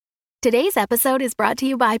Today's episode is brought to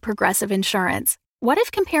you by Progressive Insurance. What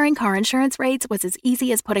if comparing car insurance rates was as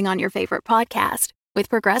easy as putting on your favorite podcast? With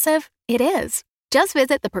Progressive, it is. Just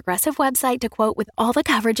visit the Progressive website to quote with all the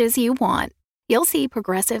coverages you want. You'll see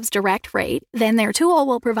Progressive's direct rate, then their tool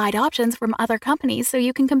will provide options from other companies so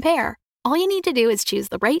you can compare. All you need to do is choose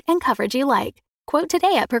the rate and coverage you like. Quote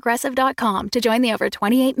today at Progressive.com to join the over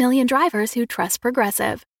 28 million drivers who trust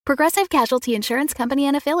Progressive. Progressive Casualty Insurance Company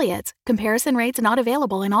and Affiliates. Comparison rates not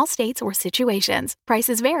available in all states or situations.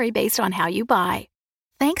 Prices vary based on how you buy.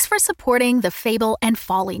 Thanks for supporting the Fable and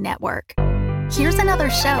Folly Network. Here's another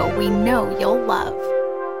show we know you'll love.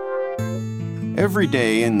 Every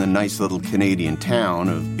day in the nice little Canadian town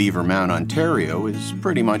of Beavermount, Ontario is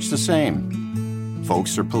pretty much the same.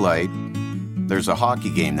 Folks are polite, there's a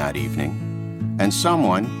hockey game that evening, and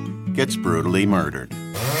someone gets brutally murdered.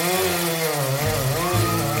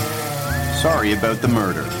 Sorry About the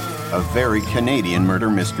Murder, a very Canadian murder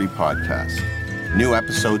mystery podcast. New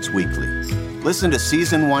episodes weekly. Listen to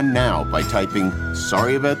Season 1 now by typing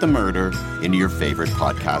Sorry About the Murder into your favorite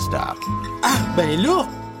podcast app. Ben là!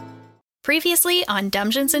 Previously on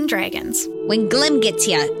Dungeons & Dragons. When Glim gets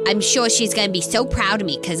here, I'm sure she's going to be so proud of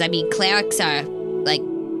me because, clerics are,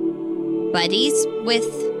 buddies with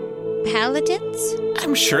paladins?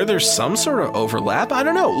 I'm sure there's some sort of overlap. I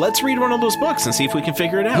don't know. Let's read one of those books and see if we can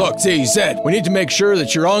figure it out. Look, T said, we need to make sure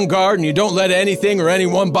that you're on guard and you don't let anything or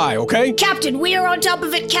anyone by, okay? Captain, we are on top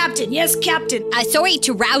of it, Captain. Yes, Captain. Sorry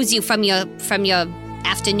to rouse you from your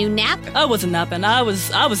afternoon nap. I wasn't napping. I was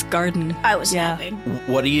guarding. I was napping.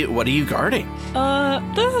 What are you guarding?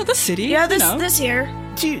 The city. Yeah, this here.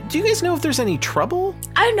 Do you guys know if there's any trouble?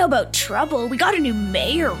 I don't know about trouble. We got a new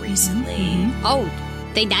mayor recently. Mm-hmm. Oh,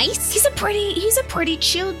 they nice? He's a pretty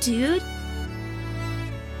chill dude.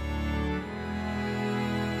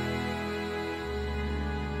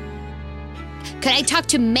 Could I talk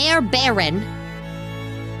to Mayor Barron?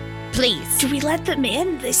 Please. Do we let them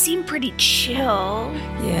in? They seem pretty chill.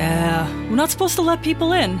 Yeah. We're not supposed to let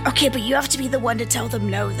people in. Okay, but you have to be the one to tell them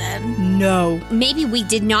no then. No. Maybe we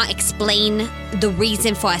did not explain the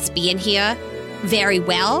reason for us being here very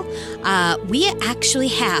well. We actually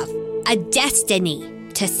have a destiny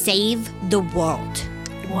to save the world.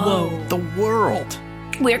 Whoa. The world.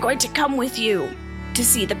 We're going to come with you to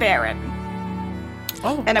see the Baron.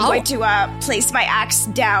 Oh. And I'm going to place my axe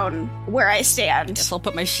down where I stand. Guess I'll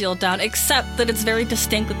put my shield down, except that it's very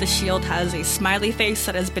distinct that the shield has a smiley face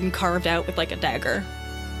that has been carved out with a dagger.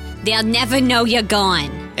 They'll never know you're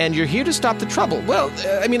gone. And you're here to stop the trouble. Well,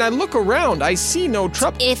 I look around. I see no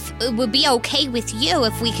trouble. If it would be okay with you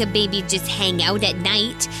if we could maybe just hang out at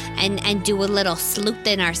night and do a little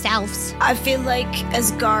sleuthing ourselves. I feel like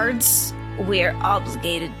as guards, we're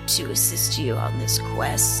obligated to assist you on this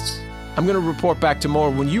quest. I'm going to report back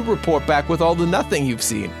tomorrow when you report back with all the nothing you've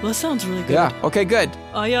seen. Well, that sounds really good. Yeah, okay, good.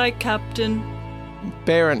 Aye, aye, Captain.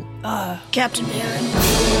 Baron. Captain Baron.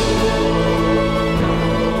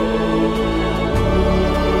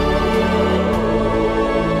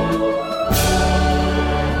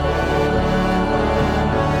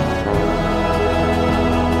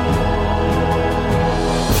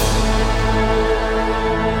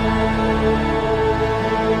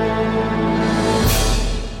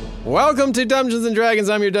 Welcome to Dungeons & Dragons.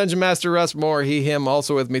 I'm your Dungeon Master, Russ Moore. He, him.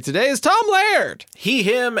 Also with me today is Tom Laird. He,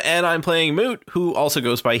 him, and I'm playing Moot, who also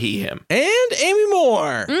goes by he, him. And Amy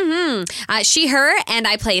Moore. Mm-hmm. She, her, and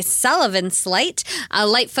I play Sullivan Slight, a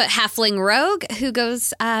Lightfoot halfling rogue who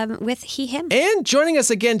goes with he, him. And joining us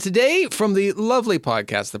again today from the lovely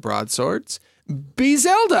podcast, The Broadswords, B.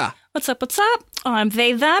 Zelda. What's up? I'm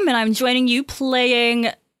they, them, and I'm joining you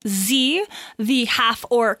playing Z, the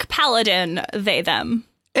half-orc paladin, they, them.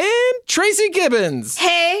 And Tracy Gibbons.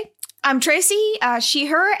 Hey, I'm Tracy, she,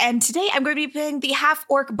 her, and today I'm going to be playing the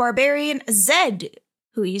half-orc barbarian Zed,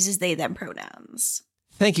 who uses they, them pronouns.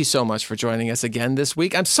 Thank you so much for joining us again this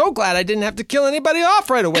week. I'm so glad I didn't have to kill anybody off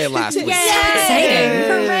right away last week. Yay!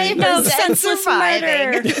 Hooray! No Zed senseless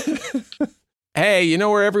murder. Hey, you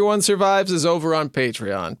know where everyone survives is over on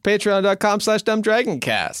Patreon.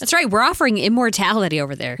 Patreon.com/dumbdragoncast. That's right. We're offering immortality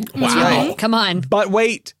over there. Wow. Come on. But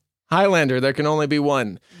wait. Highlander, there can only be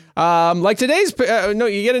one. Like today's... no,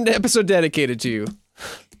 you get an episode dedicated to you.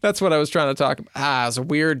 That's what I was trying to talk about. It was a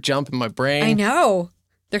weird jump in my brain. I know.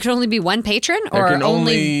 There can only be one patron? There or can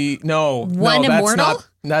only... No. One that's immortal? Not,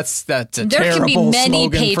 that's a there terrible can be many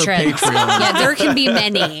patrons. For Patreon. Yeah, there can be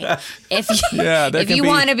many. If you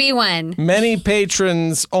want to be one. Many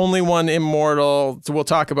patrons, only one immortal. So we'll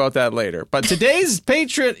talk about that later. But today's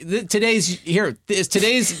patron...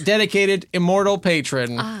 Today's dedicated immortal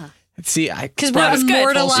patron... See, I Because brought we're it-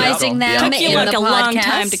 immortalizing them Took you in like the a long podcast.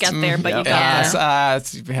 time to get there, but you got Yes,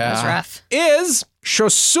 there. yeah. was rough. Is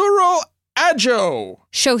Shosuro Ajo.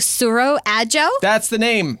 Shosuro Ajo? That's the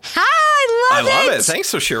name. Hi, I love it.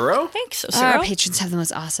 Thanks, Soshiro. Thanks, Our Osiro. patrons have the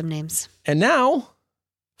most awesome names. And now,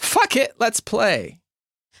 fuck it, let's play.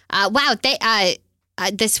 Wow,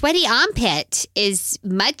 the sweaty armpit is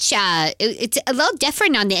much, it's a little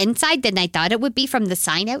different on the inside than I thought it would be from the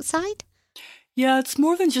sign outside. Yeah, it's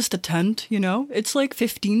more than just a tent, you know? It's like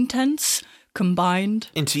 15 tents combined.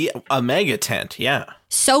 Into a mega tent, yeah.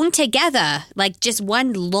 Sewn together, like just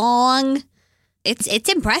one long, it's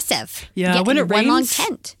impressive. Yeah, Yeah, when it one long rains,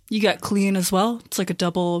 tent. you get clean as well. It's like a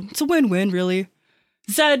double, it's a win-win, really.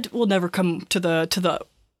 Zed will never come to the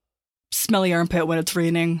smelly armpit when it's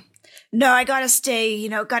raining. No, I gotta stay,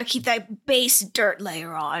 gotta keep that base dirt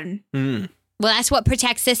layer on. Mm. Well, that's what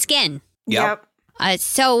protects the skin. Yep.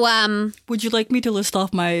 Would you like me to list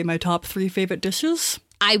off my top 3 favorite dishes?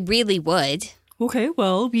 I really would. Okay,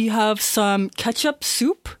 well, we have some ketchup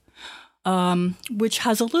soup, which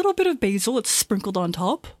has a little bit of basil. It's sprinkled on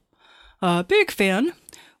top. Big fan.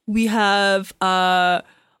 We have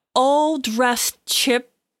all-dressed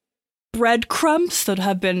chip breadcrumbs that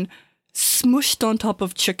have been smushed on top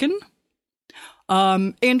of chicken.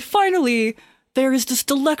 And finally, there is this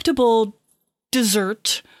delectable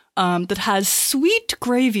dessert that has sweet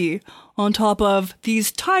gravy on top of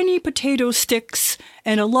these tiny potato sticks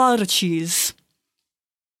and a lot of cheese.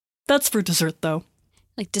 That's for dessert, though.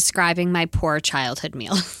 Like describing my poor childhood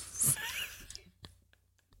meal.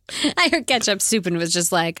 I heard ketchup soup and was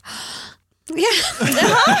just like, yeah.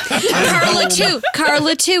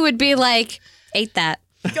 Carla too would be like, ate that.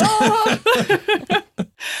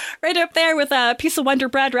 Right up there with a piece of Wonder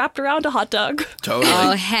Bread wrapped around a hot dog. Totally.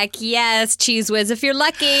 Oh, heck yes. Cheese whiz if you're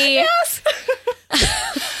lucky.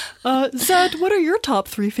 Zed, what are your top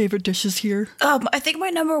 3 favorite dishes here? I think my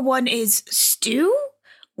number 1 is stew,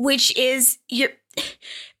 which is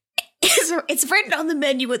it's written on the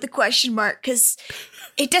menu with a question mark because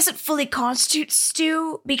it doesn't fully constitute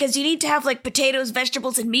stew because you need to have like potatoes,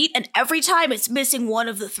 vegetables, and meat, and every time it's missing one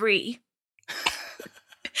of the 3.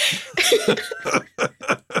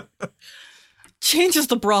 Changes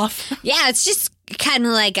the broth. Yeah, it's just kind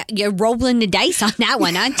of like you're rolling the dice on that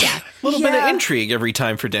one, aren't you? A little bit of Yeah. intrigue every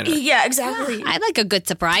time for dinner. Yeah, exactly. I like a good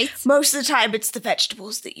surprise. Most of the time, it's the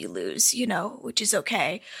vegetables that you lose, which is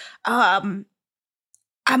okay. I'm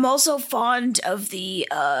also fond of the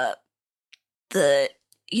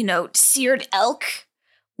seared elk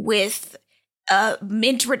with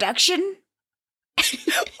mint reduction.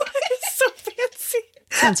 It's so fancy.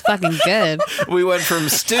 Sounds fucking good. We went from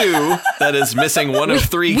stew that is missing one of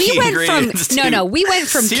 3 We key went ingredients. from we went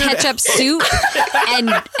from seared ketchup soup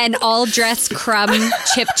and all dressed crumb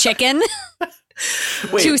chip chicken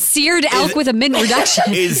Wait, to seared elk with a mint reduction.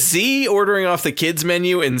 is Z ordering off the kids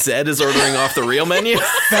menu and Zed is ordering off the real menu?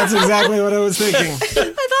 That's exactly what I was thinking. I thought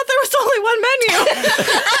there was only one menu.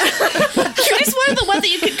 You just wanted the one that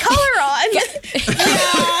you could color on.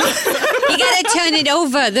 You gotta turn it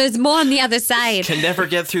over. There's more on the other side. Can never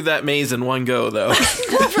get through that maze in one go, though.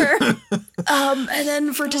 And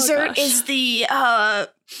then for dessert is the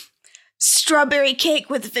strawberry cake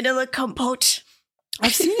with vanilla compote.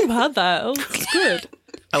 I've seen you had that. Oh, it's good.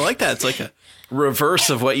 I like that. It's like a reverse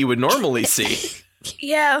of what you would normally see.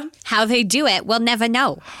 Yeah. How they do it, we'll never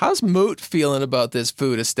know. How's Moot feeling about this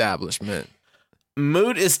food establishment?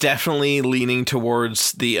 Moot is definitely leaning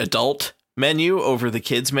towards the adult menu over the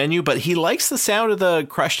kids menu, but he likes the sound of the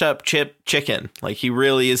crushed up chicken. Like, he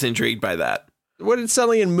really is intrigued by that. What did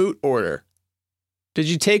Sully and Moot order? Did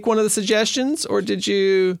you take one of the suggestions, or did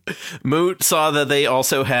you... Moot saw that they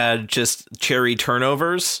also had just cherry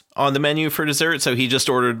turnovers on the menu for dessert, so he just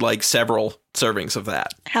ordered like several servings of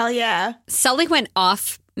that. Hell yeah. Sully went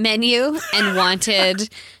off menu and wanted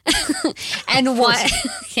and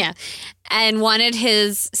wanted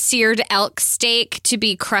his seared elk steak to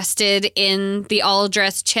be crusted in the all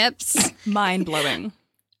dressed chips. Mind blowing.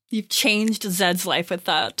 You've changed Zed's life with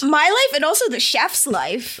that. My life and also the chef's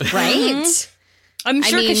life. Right? I'm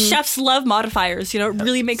sure because mean- chefs love modifiers. It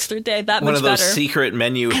really makes their day that One much of those better. secret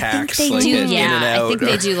menu hacks. They like do, in and yeah. out. I think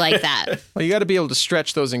they do like that. Well, you got to be able to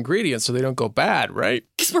stretch those ingredients so they don't go bad, right?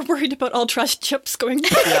 Because we're worried about all trashed chips going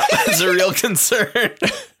bad. It's a real concern.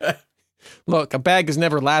 Look, a bag has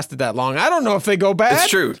never lasted that long. I don't know if they go bad. It's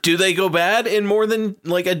true. Do they go bad in more than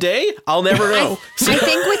like a day? I'll never know. I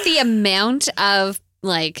think with the amount of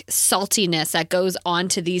like saltiness that goes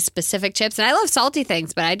onto these specific chips, and I love salty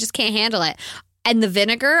things, but I just can't handle it. And the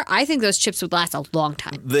vinegar, I think those chips would last a long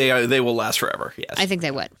time. They will last forever. Yes. I think they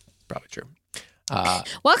would. Probably true.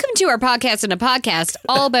 Welcome to our podcast and a podcast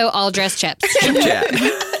all about all dress chips. Chip chat.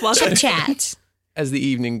 Chip chat. As the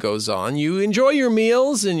evening goes on, you enjoy your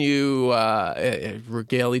meals and you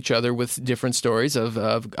regale each other with different stories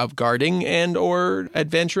of guarding and or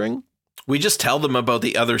adventuring. We just tell them about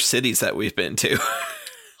the other cities that we've been to.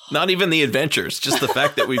 Not even the adventures, just the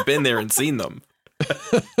fact that we've been there and seen them.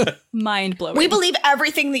 Mind blowing. We believe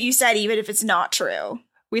everything that you said, even if it's not true.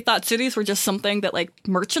 We thought cities were just something that like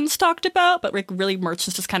merchants talked about, but like really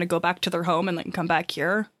merchants just kind of go back to their home and then come back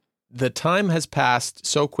here. The time has passed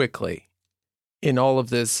so quickly in all of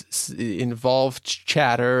this involved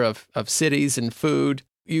chatter of cities and food.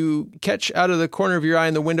 You catch out of the corner of your eye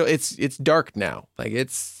in the window, it's dark now. Like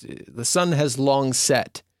the sun has long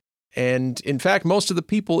set. And in fact, most of the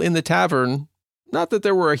people in the tavern, not that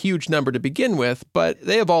there were a huge number to begin with, but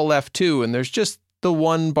they have all left too. And there's just the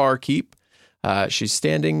one barkeep. She's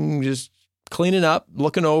standing, just cleaning up,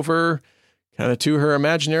 looking over kind of to her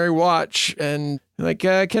imaginary watch and like,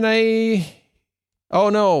 can I? Oh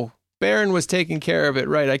no, Baron was taking care of it.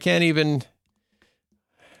 Right. I can't even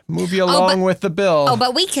move you along with the bill. Oh,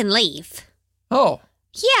 but we can leave. Oh.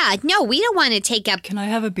 Yeah, no, we don't want to take up. Can I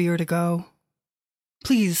have a beer to go?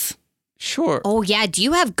 Please. Sure. Oh, yeah. Do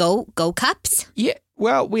you have go cups? Yeah.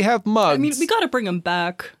 Well, we have mugs. I mean, we got to bring them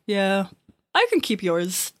back. Yeah. I can keep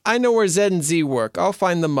yours. I know where Zed and Z work. I'll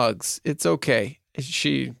find the mugs. It's okay.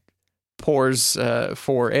 She pours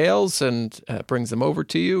 4 ales and brings them over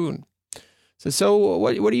to you. And so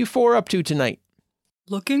what are you 4 up to tonight?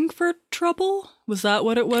 Looking for trouble? Was that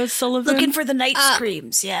what it was, Sullivan? Looking for the night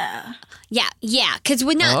screams, yeah. Yeah, because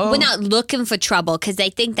we're not looking for trouble, because I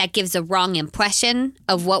think that gives a wrong impression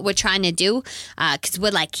of what we're trying to do, because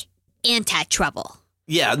we're like anti-trouble.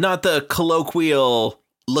 Yeah, not the colloquial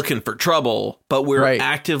looking for trouble, but we're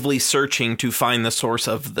actively searching to find the source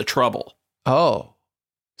of the trouble. Oh,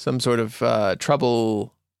 some sort of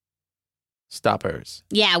trouble stoppers.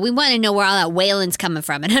 Yeah, we want to know where all that wailing's coming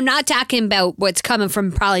from. And I'm not talking about what's coming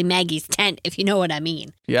from probably Maggie's tent, if you know what I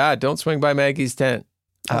mean. Yeah, don't swing by Maggie's tent.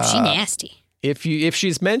 Oh, she nasty. If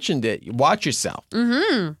she's mentioned it, watch yourself.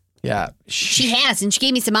 Mm-hmm. Yeah. She has, and she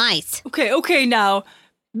gave me some ice. Okay, now.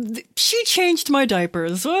 She changed my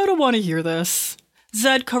diapers. I don't want to hear this.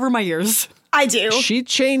 Zed, cover my ears. I do. She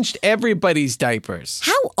changed everybody's diapers.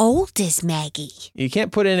 How old is Maggie? You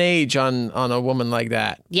can't put an age on a woman like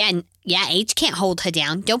that. Yeah, age can't hold her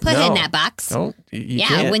down. Don't put her in that box. No, you can't.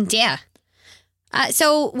 can't. I wouldn't dare.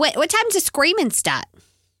 So what time does screaming start?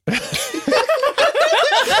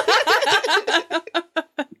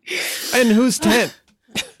 And whose tent?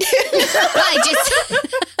 I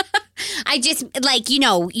just like,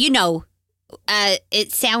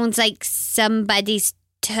 it sounds like somebody's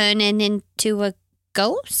turning into a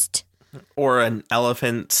ghost. Or an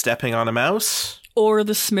elephant stepping on a mouse. Or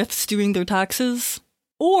the Smiths doing their taxes.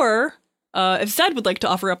 Or, if Zed would like to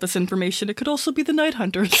offer up this information, it could also be the Night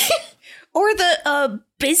Hunters. Or the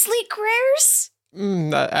Bisley Grares?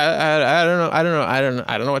 I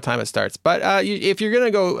don't know what time it starts. But if you're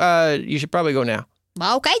gonna go, you should probably go now.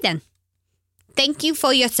 Well, okay then. Thank you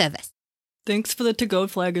for your service. Thanks for the to-go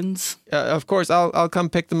flagons. Of course, I'll come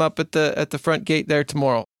pick them up at the front gate there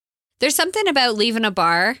tomorrow. There's something about leaving a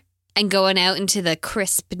bar and going out into the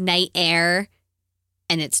crisp night air,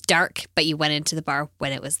 and it's dark, but you went into the bar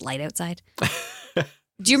when it was light outside.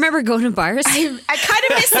 Do you remember going to bars? I kind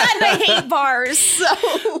of miss that, and I hate bars. So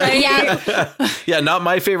Yeah, not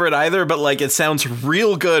my favorite either, but like it sounds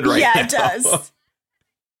real good right now. Yeah, it does.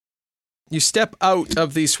 You step out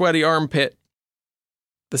of the sweaty armpit.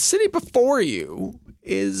 The city before you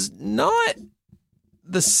is not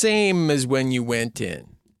the same as when you went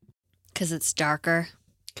in. Because it's darker.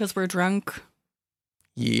 Because we're drunk.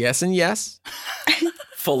 Yes and yes.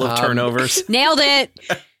 Full of turnovers. Nailed it.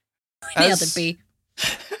 Nailed it, B.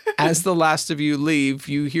 As the last of you leave,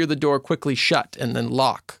 you hear the door quickly shut and then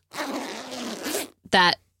lock.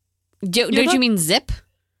 Don't you mean zip?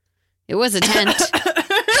 It was a tent.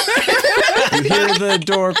 You hear the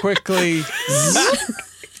door quickly.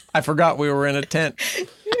 I forgot we were in a tent. She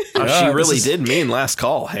really did mean last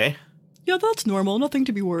call, hey? Yeah, that's normal. Nothing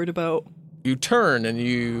to be worried about. You turn and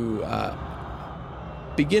you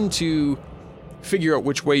begin to figure out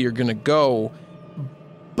which way you're going to go.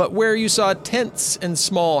 But where you saw tents and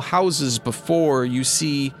small houses before, you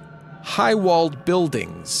see high-walled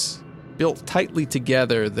buildings built tightly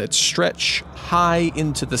together that stretch high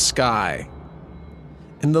into the sky.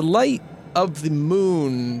 And the light of the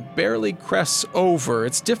moon barely crests over.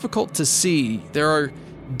 It's difficult to see. There are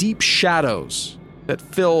deep shadows that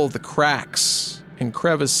fill the cracks and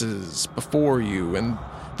crevices before you, and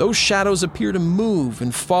those shadows appear to move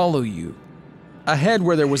and follow you. Ahead,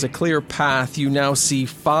 where there was a clear path, you now see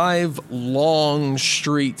 5 long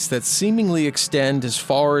streets that seemingly extend as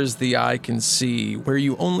far as the eye can see, where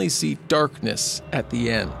you only see darkness at the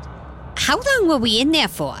end. How long were we in there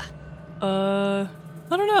for? I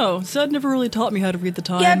don't know. Zed never really taught me how to read the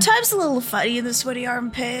time. Yeah, time's a little funny in the sweaty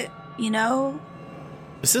armpit, you know?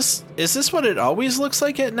 Is this what it always looks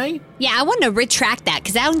like at night? Yeah, I want to retract that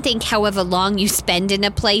because I don't think however long you spend in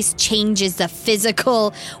a place changes the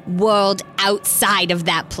physical world outside of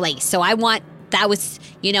that place. So I want that was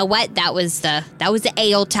the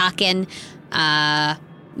ale talking.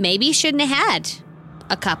 Maybe you shouldn't have had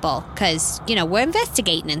a couple because we're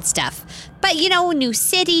investigating and stuff. But new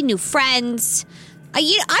city, new friends. I'm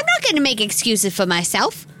not going to make excuses for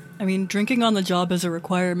myself. I mean, drinking on the job is a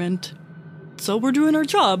requirement. So we're doing our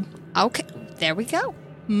job. Okay, there we go.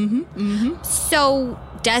 So,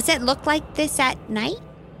 does it look like this at night?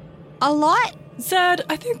 A lot? Zed,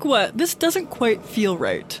 I think this doesn't quite feel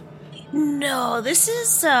right. No, this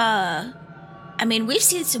is, we've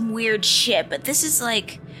seen some weird shit, but this is,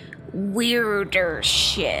 weirder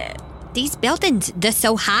shit. These buildings, they're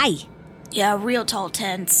so high. Yeah, real tall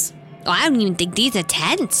tents. Oh, I don't even think these are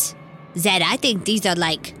tents. Zed, I think these are,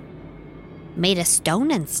 made of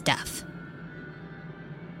stone and stuff.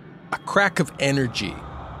 A crack of energy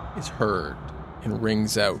is heard and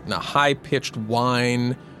rings out, and a high-pitched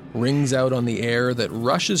whine rings out on the air that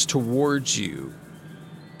rushes towards you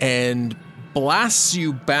and blasts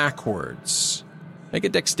you backwards. Make a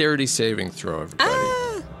dexterity saving throw, everybody.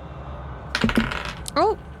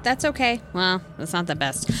 Oh, that's okay. Well, that's not the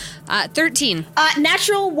best. 13.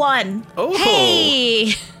 Natural 1. Oh,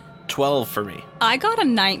 Hey! 12 for me. I got a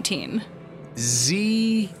 19.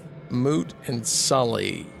 Z, Moot, and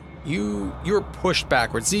Sully, you're pushed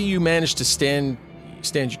backwards. Z, you managed to stand,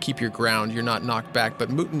 you keep your ground. You're not knocked back. But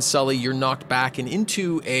Moot and Sully, you're knocked back and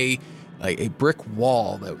into a brick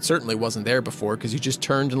wall that certainly wasn't there before because you just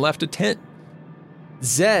turned and left a tent.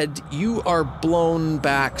 Zed, you are blown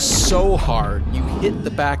back so hard, you hit the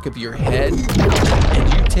back of your head,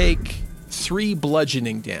 and you take 3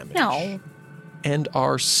 bludgeoning damage. No. And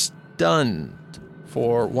are stunned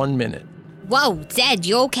for 1 minute. Whoa, Zed,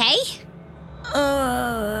 you okay?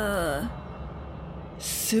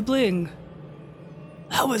 Sibling.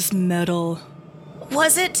 That was metal.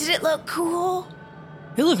 Was it? Did it look cool?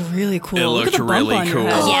 It looked really cool. It Look looked at the bump really on your cool.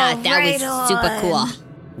 head. Yeah, that right was super cool. on.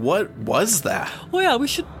 What was that? Oh yeah,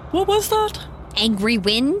 what was that? Angry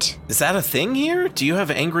wind? Is that a thing here? Do you have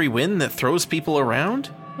angry wind that throws people around?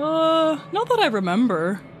 Not that I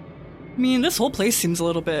remember. I mean, this whole place seems a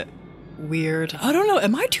little bit weird. I don't know,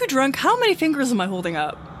 am I too drunk? How many fingers am I holding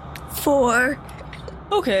up? 4.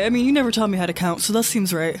 Okay, I mean, you never taught me how to count, so that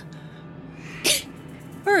seems right.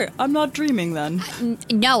 Alright, I'm not dreaming then.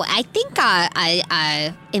 No, I think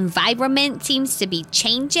our environment seems to be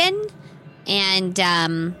changing, and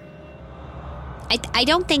I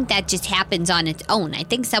don't think that just happens on its own. I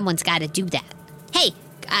think someone's got to do that. Hey,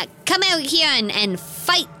 come out here and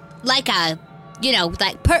fight like a,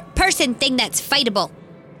 person thing that's fightable.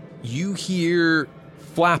 You hear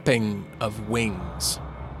flapping of wings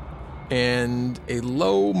and a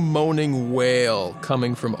low moaning wail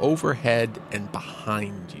coming from overhead and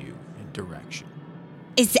behind you in direction.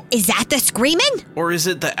 Is that the screaming? Or is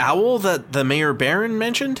it the owl that the Mayor Baron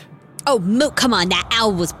mentioned? Oh, Moot, come on, that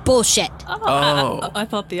owl was bullshit. I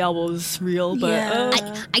thought the owl was real, but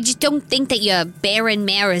Yeah. I just don't think that your Baron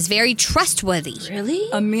Mayor is very trustworthy. Really?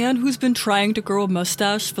 a man who's been trying to grow a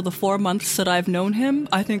mustache for the 4 months that I've known him,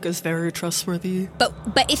 I think is very trustworthy. But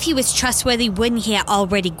if he was trustworthy, wouldn't he have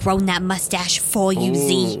already grown that mustache for you,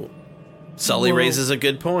 Z? Sully Whoa. raises a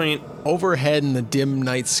good point. Overhead in the dim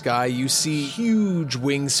night sky, you see huge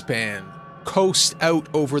wingspan coast out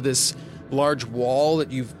over this large wall that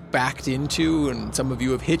you've backed into and some of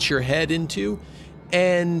you have hit your head into,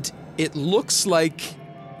 and it looks like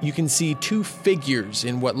you can see 2 figures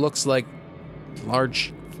in what looks like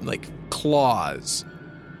large claws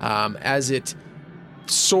as it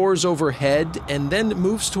soars overhead and then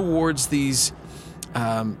moves towards the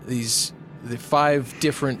 5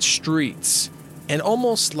 different streets and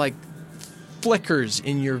almost flickers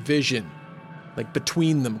in your vision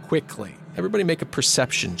between them quickly. Everybody make a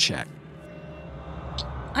perception check.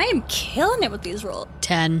 I am killing it with these rolls.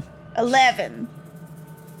 10. 11.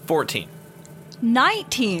 14.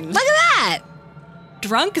 19. Look at that!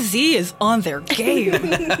 Drunk Z is on their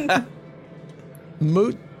game.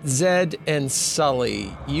 Moot, Zed, and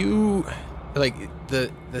Sully, you like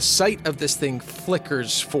the sight of this thing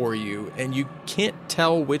flickers for you, and you can't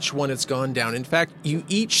tell which one it's gone down. In fact, you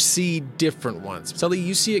each see different ones. Sully,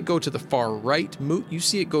 you see it go to the far right. Moot, you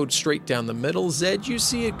see it go straight down the middle. Zed, you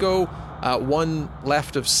see it go one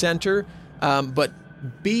left of center. But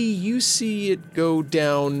B, you see it go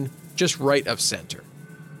down just right of center.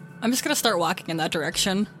 I'm just gonna start walking in that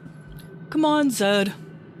direction. Come on, Zed.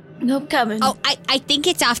 Nope, coming. Oh, I think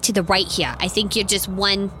it's off to the right here. I think you're just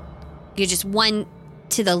one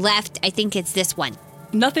to the left. I think it's this one.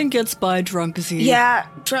 Nothing gets by Drunk Z. Yeah,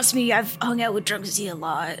 trust me, I've hung out with Drunk Z a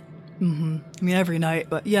lot. Mm-hmm. I mean, every night,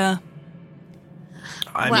 but yeah.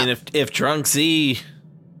 I mean, if Drunk Z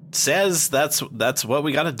says that's what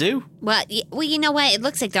we got to do. Well, you know what? It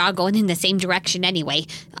looks like they're all going in the same direction anyway.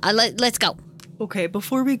 Let's go. Okay,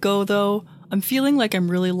 before we go, though, I'm feeling like I'm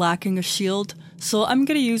really lacking a shield, so I'm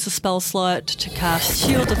gonna use a spell slot to cast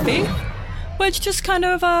Shield of Faith, which just kind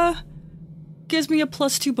of, gives me a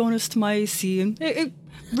 +2 bonus to my AC, and it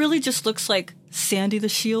really just looks like Sandy the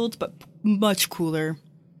Shield, but much cooler.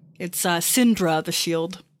 It's Syndra the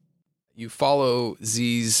Shield. You follow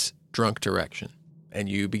Z's drunk direction, and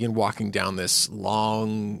you begin walking down this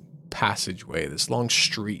long passageway, this long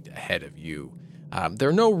street ahead of you. There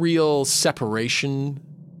are no real separation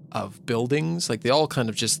of buildings. Like, they all kind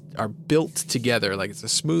of just are built together. Like, it's a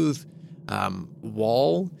smooth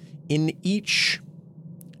wall. In each,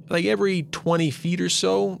 like every 20 feet or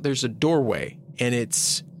so, there's a doorway, and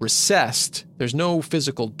it's recessed. There's no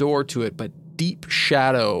physical door to it, but deep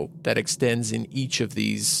shadow that extends in each of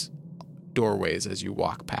these doorways as you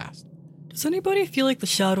walk past. Does anybody feel like the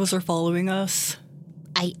shadows are following us?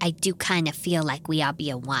 I do kind of feel like we are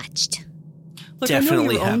being watched. Look, Definitely I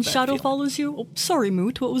know your have own that shadow feeling. follows you. Oh, sorry,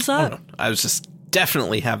 Moot. What was that? Oh, no. I was just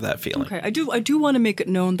definitely have that feeling. Okay, I do want to make it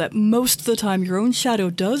known that most of the time your own shadow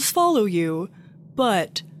does follow you,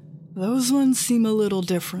 but those ones seem a little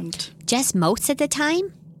different. Just most of the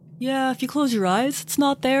time? Yeah, if you close your eyes, it's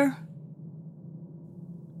not there.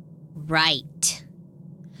 Right.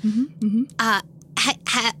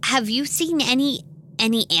 Have you seen any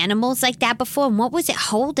animals like that before? And what was it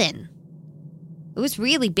holding? It was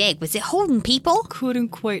really big. Was it holding people? Couldn't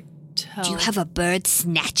quite tell. Do you have a bird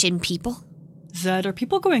snatching people? Zed, are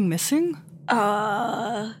people going missing?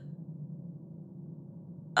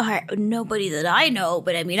 Nobody that I know,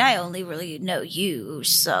 but I mean, I only really know you,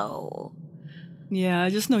 so. Yeah, I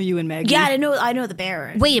just know you and Maggie. Yeah, I know the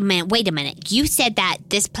Baron. Wait a minute. You said that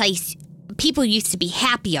this place, people used to be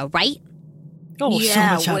happier, right? Oh,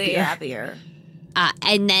 yeah, so much way happier. happier.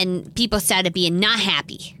 And then people started being not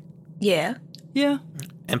happy. Yeah. Yeah.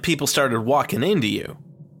 And people started walking into you.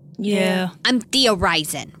 Yeah. I'm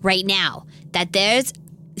theorizing right now that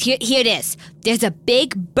here it is. There's a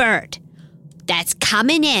big bird that's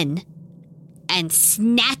coming in and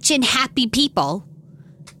snatching happy people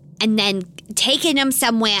and then taking them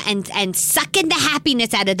somewhere and sucking the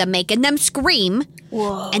happiness out of them, making them scream.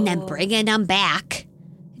 Whoa. And then bringing them back,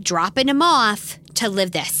 dropping them off to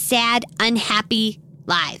live their sad, unhappy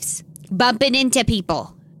lives, bumping into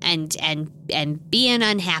people and being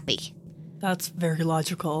unhappy. That's very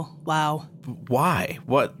logical. Wow. Why?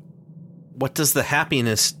 What does the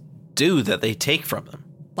happiness do that they take from them?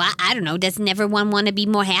 Well, I don't know. Doesn't everyone want to be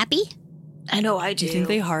more happy? I know I do. Do you think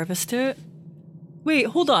they harvest it? Wait,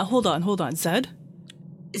 hold on, Zed.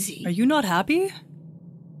 Z. Are you not happy?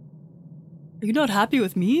 Are you not happy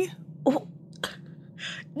with me? Oh.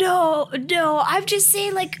 No, I'm just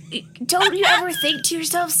saying, like, don't you ever think to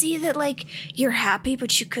yourself, see, that, like, you're happy,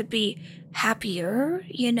 but you could be happier,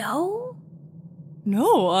 you know?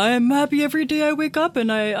 No, I'm happy every day I wake up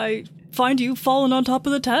and I find you falling on top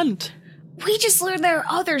of the tent. We just learned there are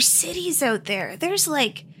other cities out there. There's,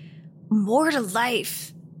 like, more to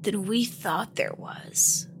life than we thought there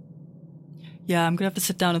was. Yeah, I'm gonna have to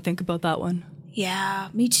sit down and think about that one. Yeah,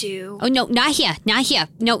 me too. Oh, no, not here.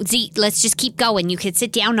 No, Z, let's just keep going. You can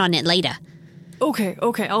sit down on it later. Okay,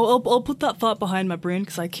 I'll put that thought behind my brain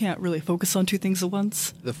because I can't really focus on two things at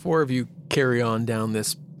once. The four of you carry on down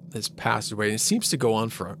this passageway, and it seems to go on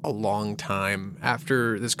for a long time.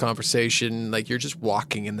 After this conversation, like, you're just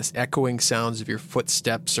walking, and this echoing sounds of your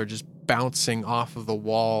footsteps are just bouncing off of the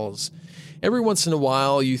walls. Every once in a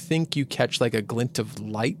while, you think you catch like a glint of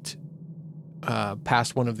light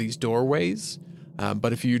past one of these doorways,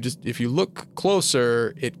 but if you look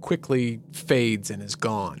closer, it quickly fades and is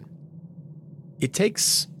gone. It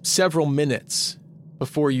takes several minutes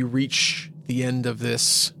before you reach the end of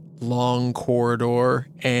this long corridor,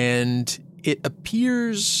 and it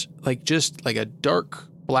appears like just like a dark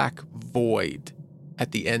black void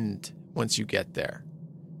at the end once you get there.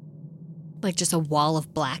 Like just a wall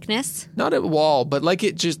of blackness? Not a wall, but like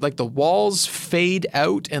it just like the walls fade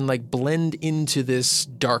out and like blend into this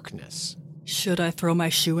darkness. Should I throw my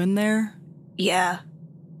shoe in there? Yeah.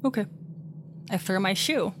 Okay. I throw my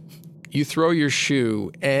shoe. You throw your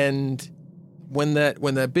shoe, and when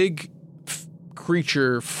that big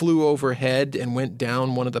creature flew overhead and went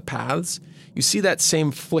down one of the paths, you see that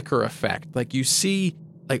same flicker effect. Like you see,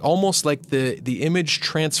 like almost like the image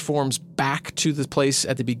transforms back to the place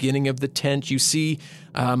at the beginning of the tent. You see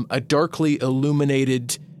a darkly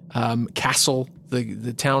illuminated castle,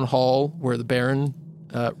 the town hall where the Baron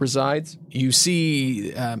resides. You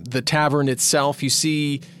see the tavern itself. You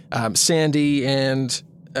see Sandy and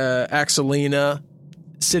Axelina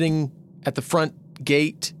sitting at the front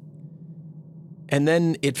gate, and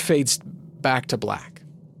then it fades back to black.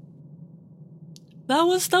 That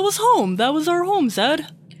was home. That was our home, Zed.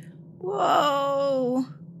 Whoa.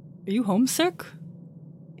 Are you homesick?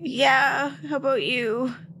 Yeah, how about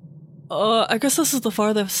you? I guess this is the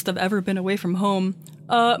farthest I've ever been away from home.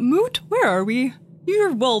 Moot, where are we?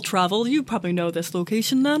 You're well-traveled. You probably know this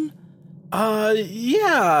location then.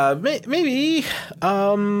 Yeah, maybe.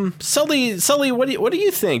 Sully, what do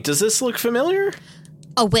you think? Does this look familiar?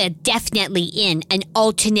 Oh, we're definitely in an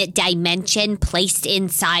alternate dimension placed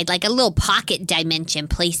inside, like a little pocket dimension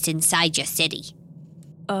placed inside your city.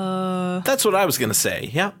 That's what I was gonna say.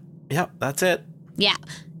 Yeah, that's it. Yeah.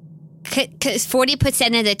 Because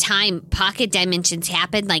 40% of the time, pocket dimensions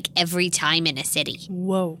happen like every time in a city.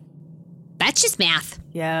 Whoa. That's just math.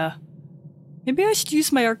 Yeah. Maybe I should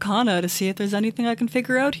use my Arcana to see if there's anything I can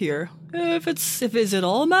figure out here. Is it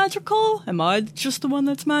all magical? Am I just the one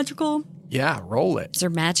that's magical? Yeah, roll it. Is there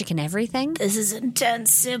magic in everything? This is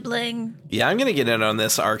intense, sibling. Yeah, I'm gonna get in on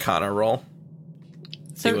this Arcana roll.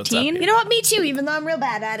 See what's up 13? here. You know what? Me too, even though I'm real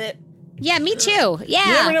bad at it. Yeah, me too. Yeah.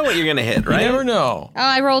 You never know what you're gonna hit, right? You never know. Oh,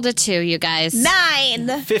 I rolled a 2, you guys.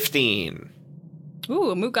 9. 15.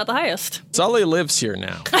 Ooh, Moot got the highest. Sully lives here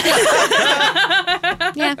now.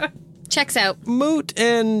 Yeah. Checks out. Moot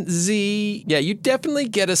and Z, yeah, you definitely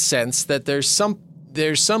get a sense that there's some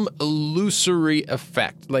illusory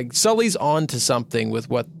effect. Like Sully's on to something with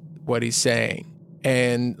what he's saying.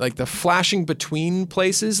 And like the flashing between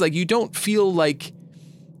places, like you don't feel like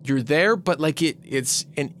you're there, but like it's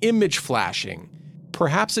an image flashing.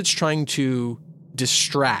 Perhaps it's trying to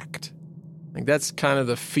distract. Like that's kind of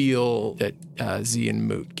the feel that Z and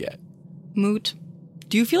Moot get. Moot,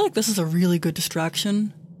 do you feel like this is a really good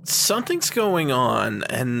distraction? Something's going on,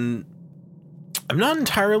 and I'm not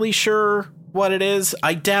entirely sure what it is.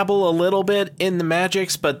 I dabble a little bit in the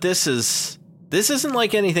magics, but this isn't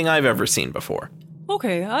like anything I've ever seen before.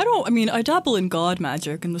 Okay, I dabble in god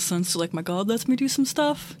magic in the sense like my god lets me do some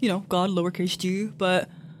stuff. You know, god lowercase g, but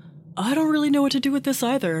I don't really know what to do with this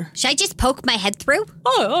either. Should I just poke my head through?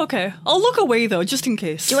 Oh, okay. I'll look away though, just in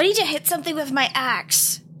case. Do I need to hit something with my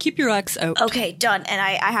axe? Keep your axe out. Okay, done. And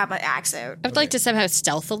I have my axe out. I would like to somehow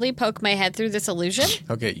stealthily poke my head through this illusion.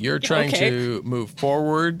 Okay, you're trying to move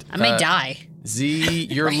forward. I may die. Z,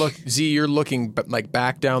 you're looking like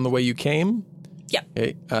back down the way you came. Yep.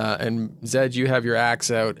 Okay, and Zed, you have your axe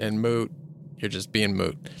out, and Moot, you're just being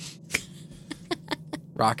Moot.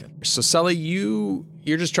 Rockin'. So Sully,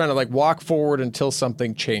 you're just trying to like walk forward until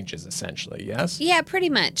something changes, essentially. Yes. Yeah, pretty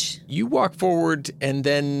much. You walk forward, and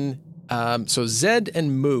then so Zed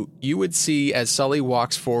and Moot, you would see as Sully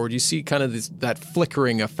walks forward, you see kind of that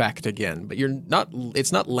flickering effect again, but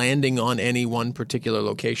it's not landing on any one particular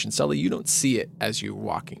location. Sully, you don't see it as you're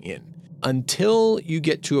walking in until you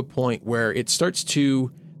get to a point where the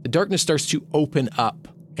darkness starts to open up,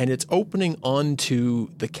 and it's opening onto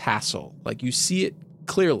the castle. Like you see it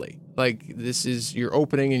clearly. Like you're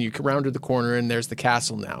opening and you rounded the corner and there's the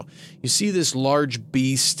castle now. You see this large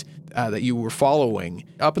beast that you were following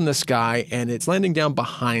up in the sky, and it's landing down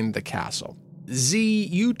behind the castle. Z,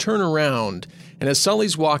 you turn around, and as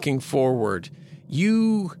Sully's walking forward,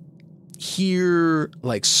 you hear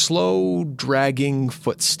like slow dragging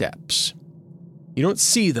footsteps. You don't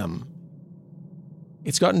see them.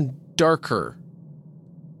 It's gotten darker.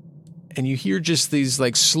 And you hear just these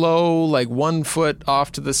like slow, like 1 foot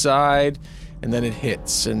off to the side, and then it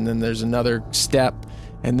hits, and then there's another step,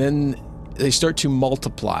 and then they start to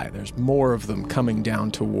multiply. There's more of them coming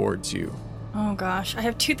down towards you. Oh gosh, I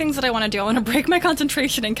have 2 things that I want to do. I want to break my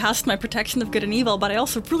concentration and cast my protection of good and evil, but I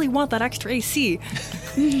also really want that extra AC.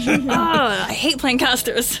 I hate playing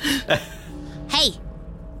casters. Hey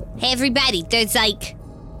everybody, there's like,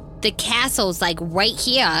 the castle's like right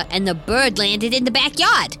here, and the bird landed in the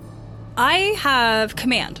backyard. I have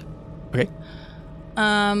command. Okay.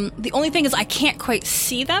 The only thing is I can't quite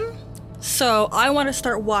see them, so I want to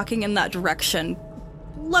start walking in that direction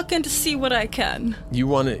looking to see what I can.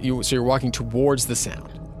 So you're walking towards the sound.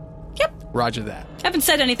 Yep. Roger that. I haven't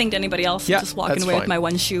said anything to anybody else. Yeah, I'm just walking that's away fine. with my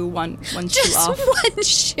one shoe, one shoe Just off. one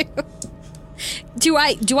shoe. Do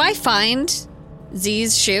I find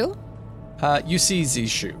Z's shoe? You see Z's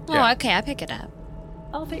shoe. Oh, okay, I pick it up.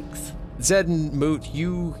 Oh, thanks. Zed and Moot,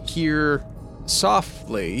 you hear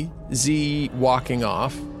softly Z walking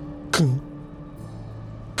off.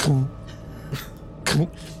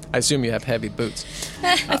 I assume you have heavy boots.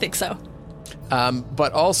 I think so.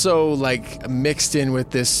 But also like mixed in with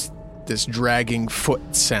this dragging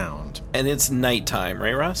foot sound. And it's nighttime,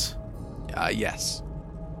 right, Russ? Yes.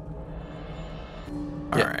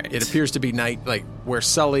 All Yeah, right. It appears to be night, like where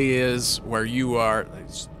Sully is, where you are.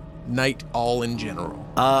 It's night all in general.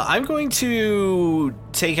 I'm going to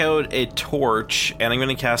take out a torch, and I'm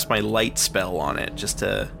going to cast my light spell on it, just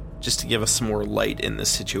to give us some more light in this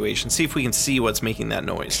situation. See if we can see what's making that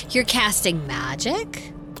noise. You're casting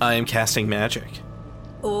magic? I am casting magic,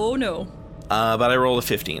 Oh, no. but I rolled a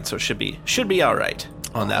 15, so it should be all right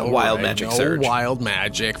on that wild Alright, magic no surge. wild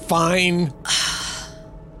magic. Fine.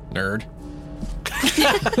 Nerd.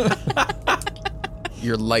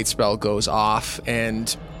 Your light spell goes off,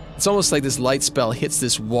 and it's almost like this light spell hits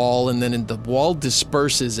this wall, and then the wall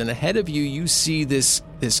disperses, and ahead of you, you see this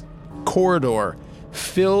corridor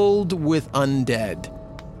filled with undead,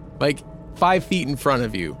 like 5 feet in front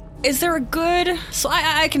of you. Is there a good... So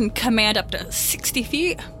I can command up to 60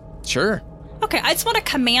 feet? Sure. Okay, I just want to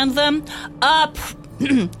command them.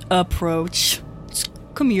 Approach. Just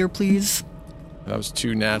come here, please. That was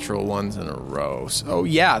 2 natural ones in a row. So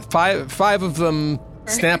yeah, five of them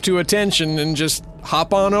snap to attention and just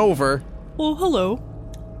hop on over. Oh, hello.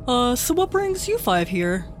 So what brings you 5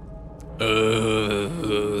 here?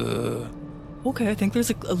 Okay, I think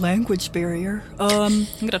there's a language barrier. I'm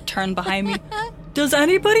gonna turn behind me. Does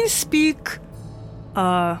anybody speak...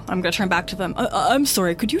 I'm gonna turn back to them. I'm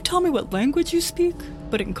sorry, could you tell me what language you speak,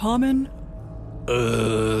 but in common?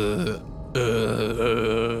 That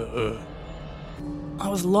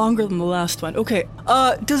was longer than the last one. Okay,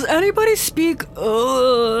 does anybody speak... Is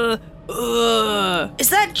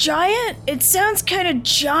that giant? It sounds kind of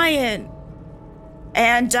giant.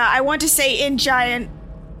 And I want to say in giant,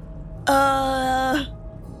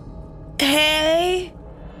 hey?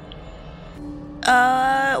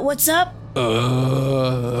 What's up?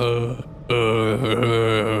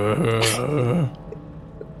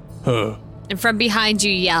 And from behind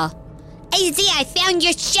you yell, "Hey Z, I found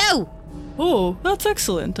your shoe!" Oh, that's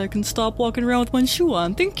excellent. I can stop walking around with one shoe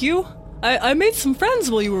on. Thank you. I made some friends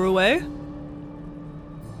while you were away.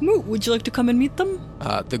 Moot, would you like to come and meet them?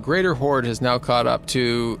 The greater horde has now caught up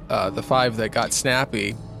to the 5 that got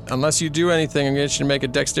snappy. Unless you do anything, I'm going to get you to make a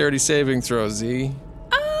dexterity saving throw, Z.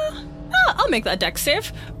 I'll make that dex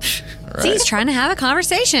save. All right. Z's trying to have a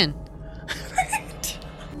conversation.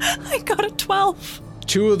 I got a 12.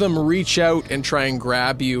 2 of them reach out and try and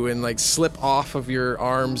grab you and like slip off of your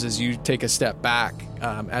arms as you take a step back,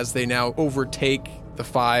 as they now overtake the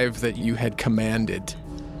 5 that you had commanded.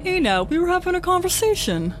 Hey now, we were having a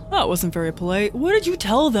conversation. That wasn't very polite. What did you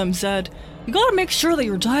tell them, Zed? You gotta make sure that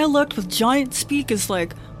your dialect with giant speak is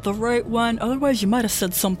like the right one, otherwise you might have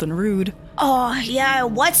said something rude. Oh, yeah,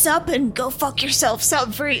 what's up and go fuck yourself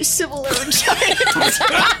sound very similar in giant.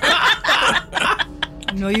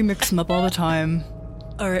 I know you mix them up all the time.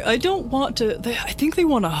 Alright, I don't want to... I think they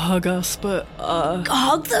want to hug us, but,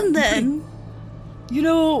 Hug them then. You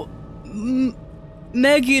know,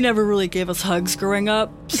 Maggie never really gave us hugs growing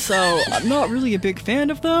up, so I'm not really a big fan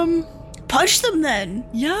of them. Punch them then.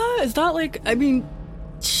 Yeah, is that like... I mean,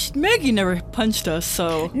 Maggie never punched us,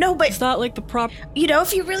 so... No, but, Is that like the prop... you know,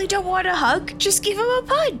 if you really don't want a hug, just give him a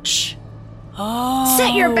punch. Oh.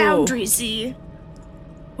 Set your boundaries, Z.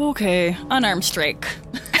 Okay, unarmed strike.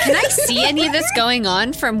 Can I see any of this going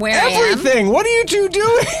on from where I am? Everything! What are you 2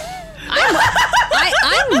 doing?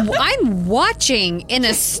 I'm watching in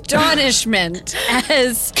astonishment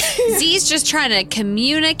as Z's just trying to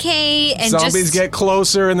communicate and Zombies just get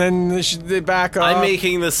closer and then they back up. I'm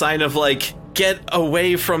making the sign of like, get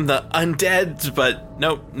away from the undead, but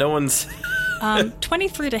nope, no one's...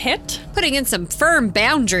 23 to hit. putting in some firm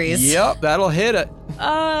boundaries. Yep, that'll hit it.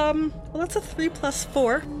 Well, that's a 3 plus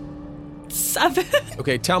 4. 7.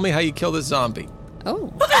 Okay, tell me how you kill this zombie.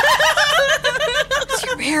 Oh. It's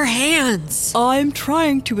your bare hands. I'm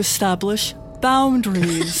trying to establish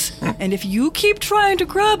boundaries. And if you keep trying to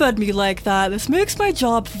grab at me like that, this makes my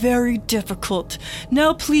job very difficult.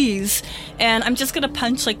 Now, please. And I'm just gonna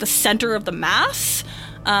punch, like, the center of the mass.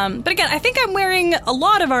 But again, I think I'm wearing a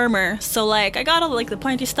lot of armor. So, like, I got all, like, the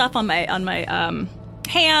pointy stuff on my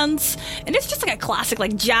hands, and it's just like a classic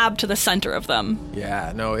like jab to the center of them.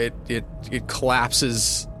 Yeah, no, it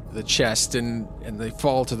collapses the chest and they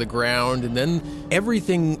fall to the ground, and then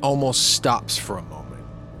everything almost stops for a moment.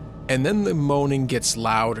 And then the moaning gets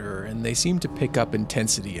louder, and they seem to pick up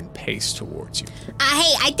intensity and pace towards you.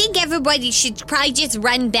 Hey, I think everybody should probably just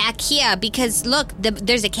run back here because, look,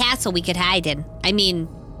 there's a castle we could hide in. I mean,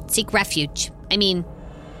 seek refuge. I mean,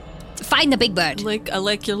 find the big bird. I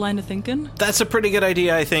like your line of thinking. That's a pretty good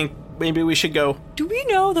idea, I think. Maybe we should go. Do we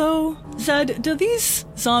know, though, Zed, do these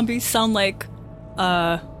zombies sound like,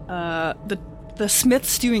 the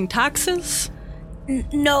Smiths doing taxes?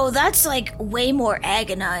 No, that's like way more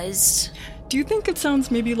agonized. Do you think it sounds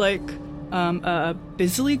maybe like,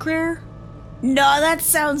 Bisley Greer? No, that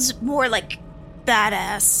sounds more like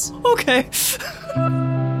badass. Okay.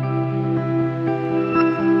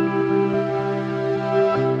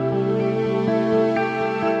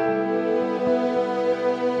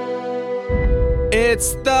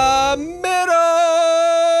 It's the middle!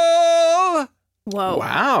 Whoa.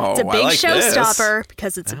 Wow. It's a I big like this. showstopper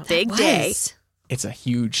because it's a big day. Was It's a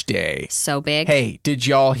huge day. so big. Hey, did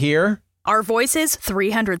y'all hear? Our voices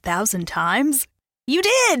 300,000 times. You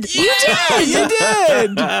did! You You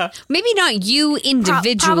did! Maybe not you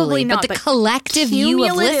individually, probably not, but the but collective you of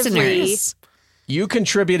cumulatively. listeners. You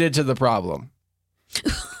contributed to the problem.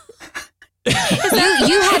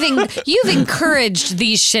 You've encouraged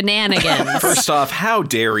these shenanigans. First off, how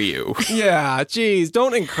dare you? Yeah, geez,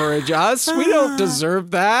 don't encourage us. We don't deserve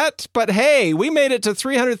that. But hey, we made it to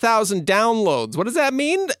 300,000 downloads. What does that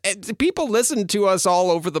mean? People listen to us all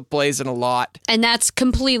over the place and a lot. And that's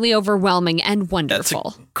completely overwhelming and That's a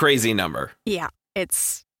wonderful. crazy number. Yeah,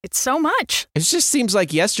 it's so much. It just seems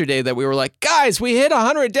like yesterday that we were like, guys, we hit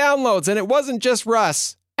 100 downloads, and it wasn't just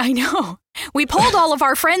Russ. I know. We pulled all of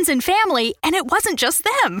our friends and family, and it wasn't just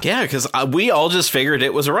them. Yeah, because we all just figured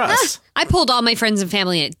it was Russ. I pulled all my friends and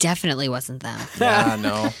family, and it definitely wasn't them. Yeah,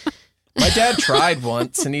 no. My dad tried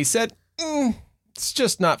once, and he said, it's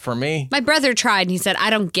just not for me. My brother tried, and he said, I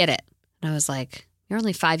don't get it. And I was like, you're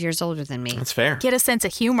only 5 years older than me. That's fair. Get a sense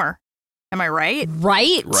of humor. Am I right?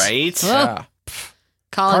 Right? Right? Oh, Yeah.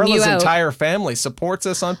 calling you Carla's out. entire family supports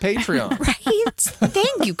us on Patreon. Right?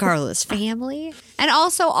 Thank you, Carla's family. And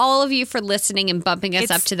also all of you for listening and bumping us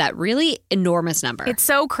up to that really enormous number. It's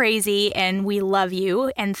so crazy, and we love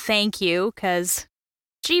you, and thank you, because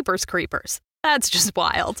jeepers creepers. That's just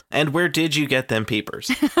wild. And where did you get them peepers?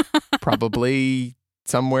 Probably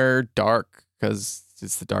somewhere dark, because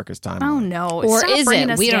it's the darkest time. Oh, no. or Stop is bringing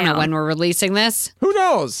it? us We don't know down. when we're releasing this. Who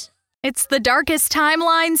knows? It's the darkest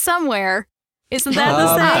timeline somewhere. Isn't that the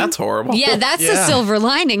saying? That's horrible. Yeah, that's the Yeah. silver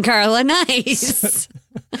lining, Carla. Nice.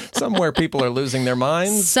 Somewhere people are losing their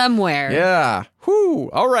minds. Somewhere. Yeah. Whew.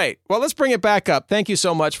 All right. Well, let's bring it back up. Thank you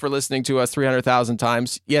so much for listening to us 300,000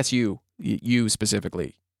 times. Yes, you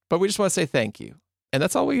specifically. But we just want to say thank you. And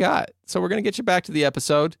that's all we got. So we're going to get you back to the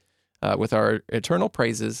episode with our eternal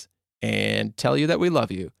praises and tell you that we love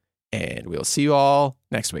you. And we'll see you all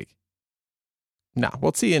next week. No,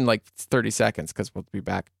 we'll see you in like 30 seconds because we'll be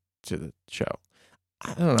back to the show.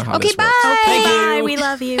 I don't know how Okay, this bye. works. Thank Bye. you. We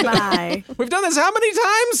love you. Bye. We've done this how many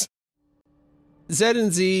times? Zed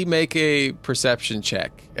and Z make a perception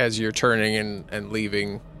check as you're turning and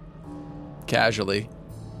leaving casually.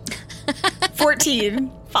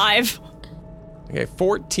 14. 5. Okay,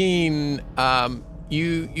 14.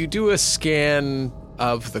 You do a scan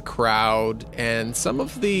of the crowd, and some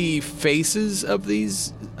of the faces of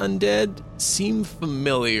these undead seem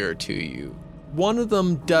familiar to you. One of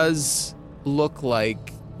them does look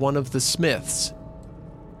like one of the Smiths.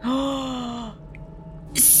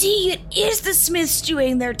 See, it is the Smiths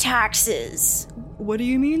doing their taxes. What do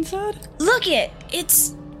you mean, Zed? Look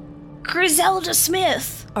it's Griselda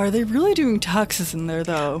Smith. Are they really doing taxes in there,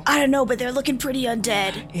 though? I don't know, but they're looking pretty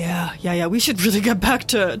undead. Yeah. We should really get back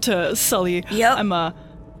to Sully. Yep. I'm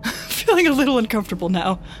feeling a little uncomfortable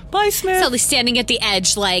now. Bye, Smith. Sully standing at the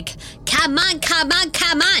edge like, come on, come on,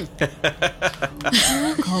 come on.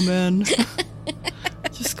 Come in.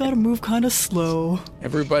 Just gotta move kind of slow.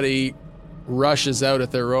 Everybody rushes out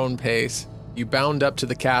at their own pace. You bound up to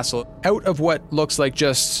the castle, out of what looks like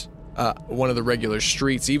just one of the regular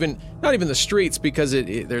streets. Not even the streets, because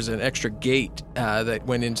there's an extra gate that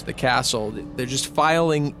went into the castle. They're just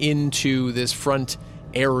filing into this front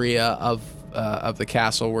area of the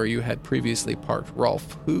castle where you had previously parked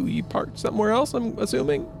Rolf, who you parked somewhere else, I'm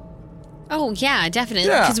assuming. Oh, yeah, definitely.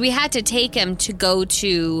 Yeah. Because we had to take him to go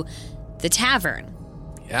to the tavern.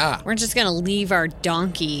 Yeah. We're just going to leave our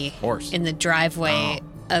donkey Horse. in the driveway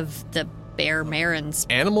of the Bear Marins.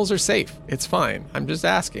 Animals are safe. It's fine. I'm just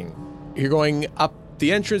asking. You're going up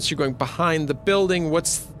the entrance? You're going behind the building?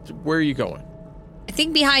 Where are you going? I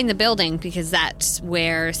think behind the building, because that's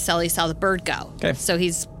where Sully saw the bird go. Okay. So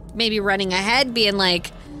he's maybe running ahead, being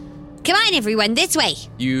like, come on, everyone, this way.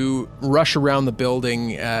 You rush around the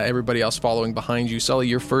building, everybody else following behind you. Sully,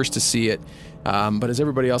 you're first to see it. But as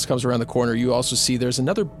everybody else comes around the corner, you also see there's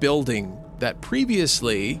another building that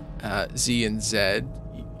previously, Z and Zed,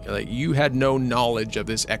 you had no knowledge of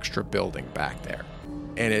this extra building back there.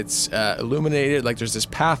 And it's illuminated, like there's this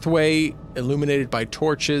pathway illuminated by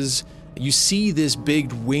torches. You see this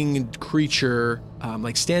big winged creature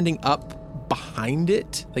like standing up behind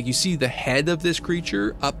it. Like you see the head of this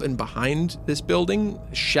creature up and behind this building,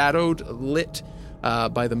 shadowed, lit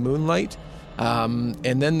by the moonlight. And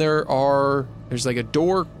then there's like a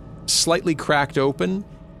door slightly cracked open,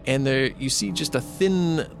 and there you see just a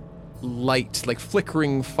thin light, like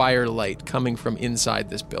flickering firelight coming from inside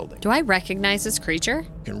this building. Do I recognize this creature?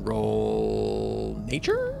 You can roll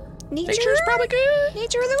nature? Nature is probably good.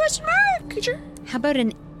 Nature with a question mark. Creature. How about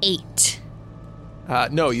an 8?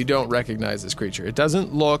 No, you don't recognize this creature. It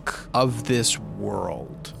doesn't look of this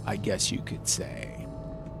world, I guess you could say.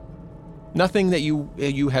 Nothing that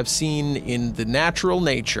you have seen in the natural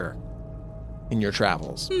nature in your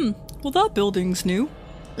travels. Well, that building's new.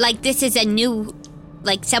 Like this is a new,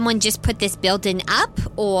 like someone just put this building up,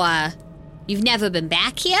 or you've never been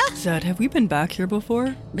back here? Zed, have we been back here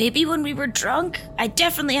before? Maybe when we were drunk? I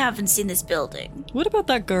definitely haven't seen this building. What about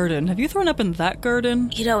that garden? Have you thrown up in that garden?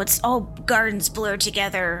 You know, it's all gardens blurred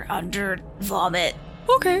together under vomit.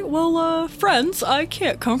 Okay, well, friends, I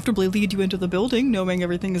can't comfortably lead you into the building knowing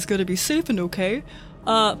everything is going to be safe and okay.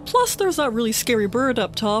 Plus, there's that really scary bird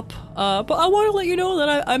up top. But I want to let you know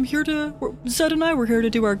that I'm here Zed and I were here to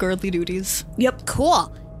do our guardly duties. Yep.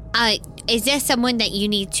 Cool. Is there someone that you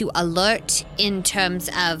need to alert in terms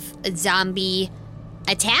of a zombie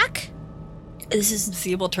attack? This is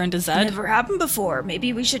See, we'll turn to Zed. never happened before.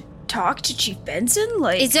 Maybe we should talk to Chief Benson?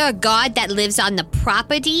 Is there a guard that lives on the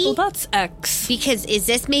property? Well, that's X. Because is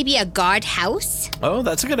this maybe a guard house? Oh,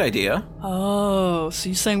 that's a good idea. Oh, so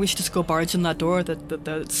you're saying we should just go barge in that door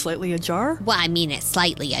that's slightly ajar? Well, I mean, it's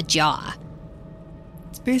slightly ajar.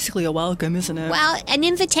 It's basically a welcome, isn't it? Well, an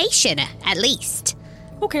invitation, at least.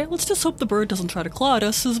 Okay, let's just hope the bird doesn't try to claw at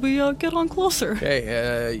us as we get on closer.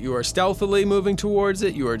 Okay, you are stealthily moving towards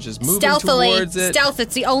it. You are just moving Stealthily. towards it. Stealth,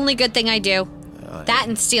 it's the only good thing I do. That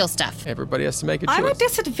and steal stuff. Everybody has to make a choice. I'm at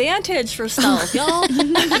disadvantage for stealth, y'all.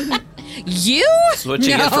 You? That's what you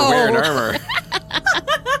get for wearing armor.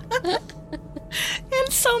 And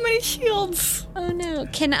so many shields. Oh no.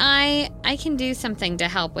 I can do something to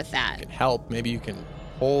help with that. Help. Maybe you can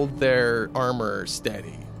hold their armor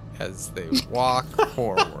steady as they walk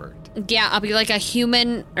forward. Yeah, I'll be like a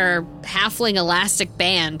human or halfling elastic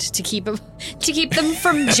band to keep them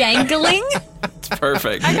from jangling. It's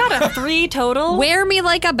perfect. I got a 3 total. Wear me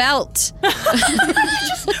like a belt.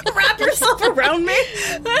 Wrap yourself around me.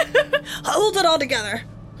 Hold it all together.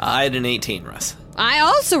 I had an 18, Russ. I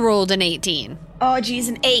also rolled an 18. Oh, geez,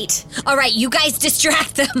 an 8. All right, you guys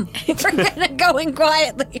distract them. We're gonna go in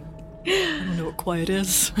quietly. I don't know what quiet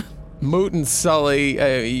is. Moot and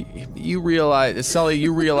Sully, you realize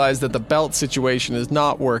that the belt situation is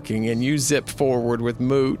not working, and you zip forward with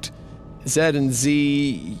Moot. Zed and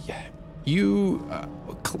Z, you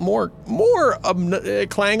more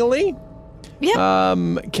clangily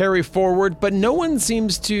carry forward, but no one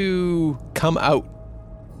seems to come out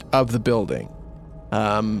of the building.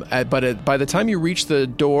 But by the time you reach the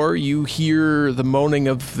door, you hear the moaning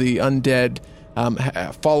of the undead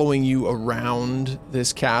following you around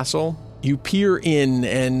this castle. You peer in,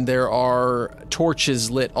 and there are torches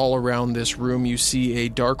lit all around this room. You see a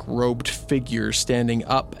dark-robed figure standing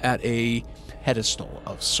up at a pedestal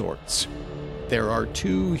of sorts. There are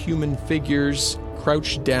 2 human figures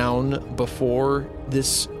crouched down before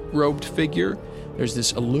this robed figure. There's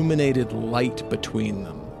this illuminated light between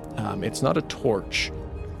them. It's not a torch,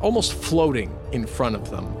 almost floating in front of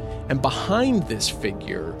them. And behind this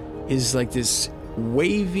figure is like this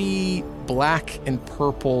wavy black and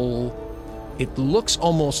purple. It looks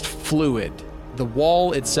almost fluid. The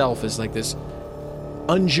wall itself is like this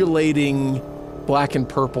undulating black and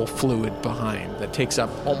purple fluid behind that takes up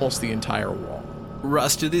almost the entire wall.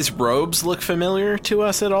 Russ, do these robes look familiar to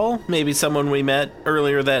us at all? Maybe someone we met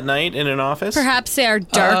earlier that night in an office? Perhaps they are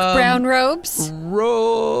dark brown robes?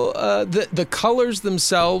 The colors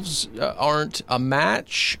themselves aren't a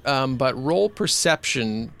match, but roll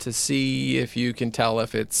perception to see if you can tell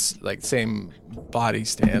if it's like same body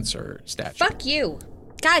stance or stature. Fuck you.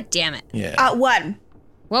 God damn it. Yeah. 1.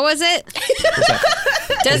 What was it?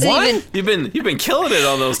 Doesn't What? even. You've been killing it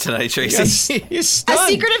on those tonight, Tracy. You're A stunned.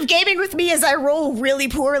 secret of gaming with me is I roll really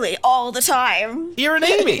poorly all the time. You're an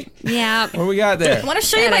Amy. Yeah. What we got there? I want to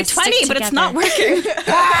show you my Gotta stick 20, but it's not working.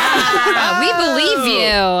 We believe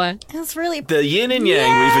you. That's really... The yin and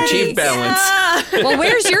yang. We've achieved balance. Well,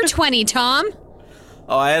 where's your 20, Tom?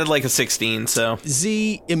 Oh, I had like a 16, so.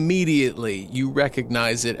 Z, immediately you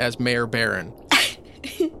recognize it as Mayor Barron.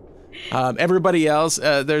 Everybody else,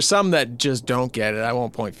 there's some that just don't get it. I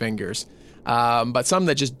won't point fingers. But some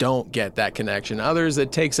that just don't get that connection. Others,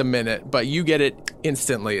 it takes a minute, but you get it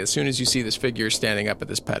instantly as soon as you see this figure standing up at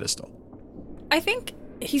this pedestal. I think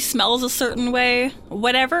he smells a certain way.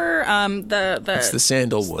 Whatever. It's the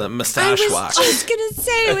sandalwood. The I mustache was wax. just gonna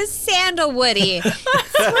say it was sandalwoody.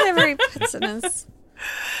 That's whatever he puts in his.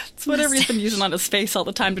 It's whatever he's been using on his face all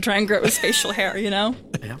the time to try and grow his facial hair, you know?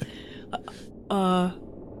 Yeah.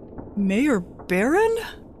 Mayor Barron?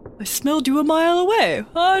 I smelled you a mile away.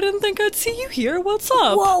 I didn't think I'd see you here. What's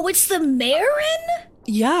up? Whoa, it's the Marin?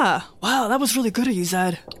 Yeah. Wow, that was really good of you,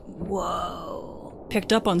 Zed. Whoa.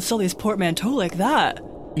 Picked up on Sully's portmanteau like that.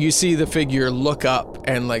 You see the figure look up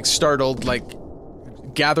and, like, startled, like,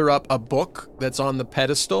 gather up a book that's on the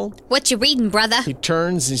pedestal. What you reading, brother? He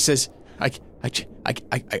turns and he says,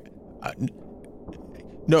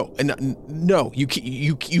 no, you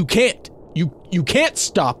can't. You can't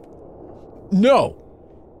stop. No.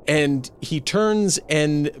 And he turns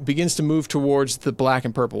and begins to move towards the black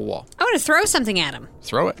and purple wall. I want to throw something at him.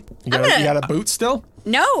 Throw it. You got a boot still?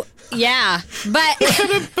 No. Yeah, but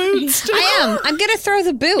I am. I'm gonna throw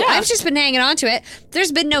the boot. I've just been hanging on to it.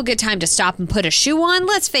 There's been no good time to stop and put a shoe on.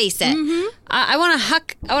 Let's face it. I want to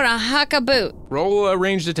huck a boot. Roll a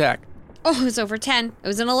ranged attack. Oh, it was over 10. It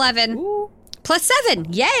was an 11. Ooh. Plus 7.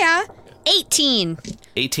 Yeah. 18.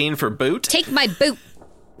 18 for boot. Take my boot.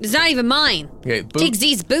 It's not even mine. Okay, Take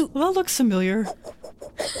Z's boot. Well, that looks familiar.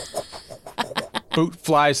 boot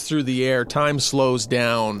flies through the air. Time slows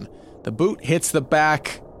down. The boot hits the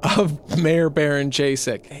back of Mayor Baron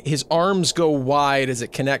Jasek. His arms go wide as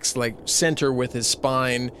it connects, like, center with his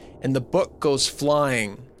spine, and the book goes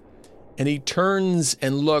flying. And he turns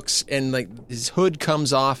and looks, and, like, his hood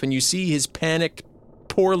comes off, and you see his panicked,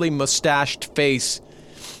 poorly mustached face.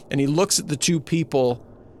 And he looks at the two people,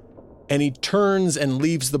 and he turns and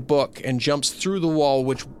leaves the book and jumps through the wall,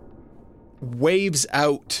 which waves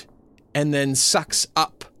out and then sucks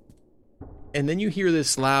up. And then you hear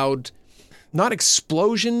this loud, not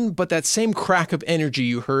explosion, but that same crack of energy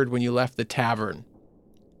you heard when you left the tavern.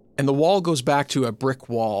 And the wall goes back to a brick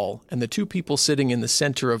wall, and the two people sitting in the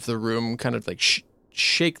center of the room kind of like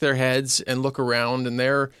shake their heads and look around, and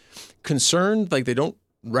they're concerned, like they don't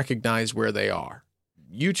recognize where they are.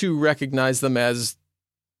 You two recognize them as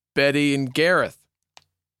Betty and Gareth.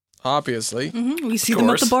 Obviously. Mm-hmm. We see them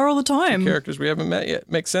at the bar all the time. Characters we haven't met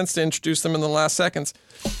yet. Makes sense to introduce them in the last seconds.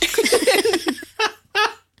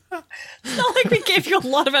 It's not like we gave you a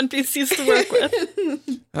lot of NPCs to work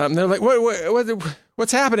with. They're like,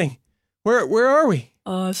 what's happening? Where are we?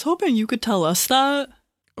 I was hoping you could tell us that.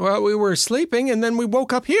 Well, we were sleeping and then we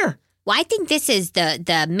woke up here. Well, I think this is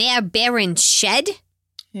the Mayor Baron shed.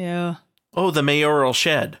 Yeah. Oh, the mayoral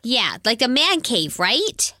shed. Yeah, like the man cave,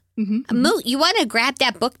 right? Mm-hmm. Moot, you want to grab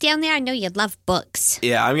that book down there? I know you love books.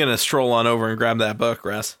 Yeah, I'm going to stroll on over and grab that book,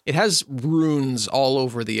 Russ. It has runes all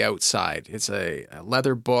over the outside. It's a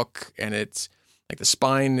leather book, and it's like the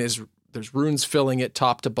spine there's runes filling it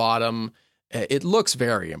top to bottom. It looks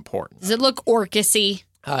very important. Does it look orcusy?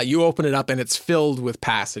 You open it up, and it's filled with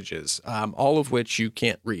passages, all of which you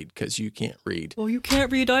can't read because you can't read. Well, you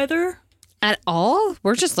can't read either? At all?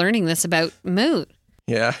 We're just learning this about Moot.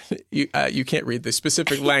 Yeah, you can't read the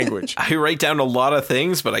specific language. I write down a lot of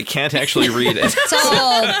things, but I can't actually read it. It's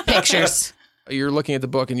all pictures. You're looking at the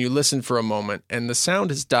book and you listen for a moment, and the sound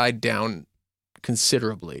has died down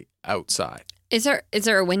considerably outside. Is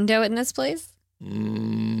there a window in this place?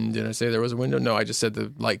 Did I say there was a window? No, I just said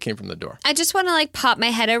the light came from the door. I just want to pop my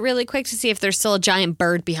head out really quick to see if there's still a giant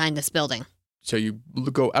bird behind this building. So you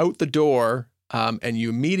go out the door, and you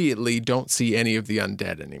immediately don't see any of the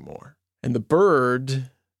undead anymore. And the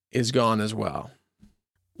bird is gone as well.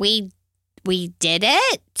 We did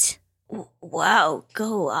it? Wow,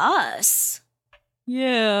 go us.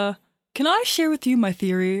 Yeah. Can I share with you my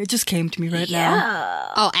theory? It just came to me right now. Yeah.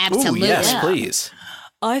 Oh, Ooh, absolutely. yes, Yeah. please.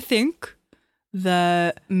 I think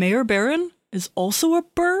that Mayor Baron is also a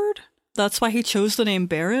bird. That's why he chose the name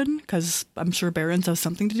Baron, because I'm sure barons have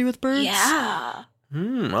something to do with birds. Yeah.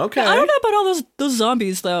 Okay. I don't know about all those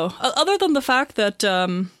zombies, though. Other than the fact that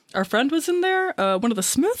our friend was in there, one of the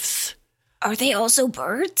Smiths. Are they also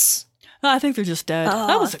birds? I think they're just dead. Oh,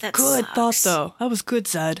 that was a that good sucks. thought, though. That was good,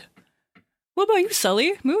 Zed. What about you,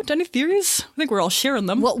 Sully? Moot, any theories? I think we're all sharing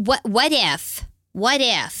them. What if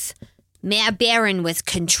Mayor Baron was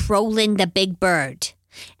controlling the big bird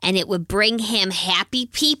and it would bring him happy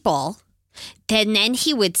people, then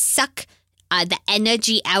he would suck the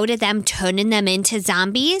energy out of them, turning them into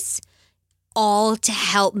zombies, all to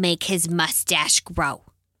help make his mustache grow.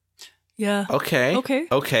 Yeah.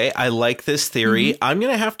 Okay. I like this theory. I'm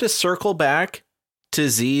going to have to circle back to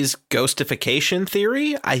Z's ghostification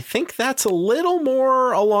theory. I think that's a little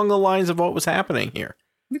more along the lines of what was happening here.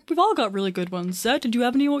 We've all got really good ones. Zed, did you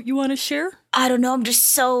have any you want to share? I don't know. I'm just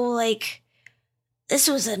so this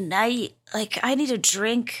was a night. I need a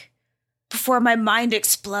drink before my mind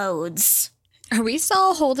explodes. Are we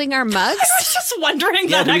still holding our mugs? I was just wondering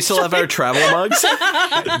Yeah, that. do we still have our travel mugs?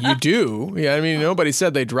 You do. Yeah, I mean, nobody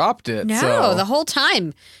said they dropped it. No, so. the whole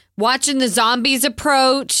time. Watching the zombies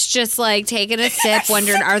approach, just taking a sip,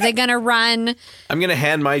 wondering, are they going to run? I'm going to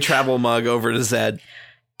hand my travel mug over to Zed.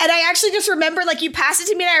 And I actually just remember, you passed it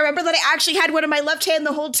to me, and I remember that I actually had one in my left hand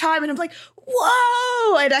the whole time, and I'm like,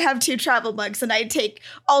 whoa! And I have 2 travel mugs, and I take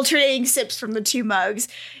alternating sips from the 2 mugs.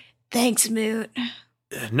 Thanks, Moot.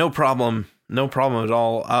 No problem. No problem at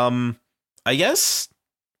all. I guess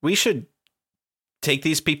we should take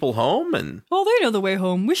these people home and... Well, they know the way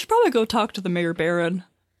home. We should probably go talk to the Mayor Baron.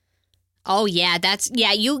 Oh, yeah,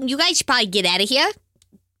 you guys should probably get out of here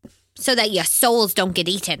so that your souls don't get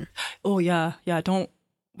eaten. Oh, yeah, don't...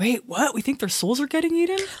 Wait, what? We think their souls are getting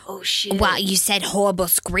eaten? Oh, shit. Well, you said horrible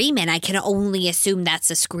screaming. I can only assume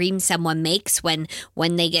that's a scream someone makes when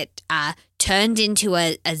they get turned into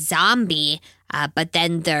a zombie, but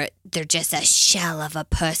then they're just a shell of a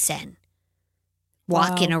person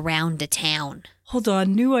walking around a town. Hold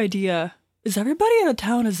on, new idea. Is everybody in a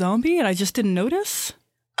town a zombie and I just didn't notice?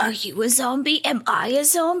 Are you a zombie? Am I a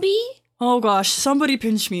zombie? Oh gosh, somebody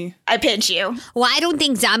pinch me. I pinch you. Well, I don't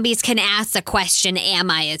think zombies can ask the question, am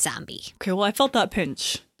I a zombie? Okay, well, I felt that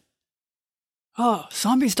pinch. Oh,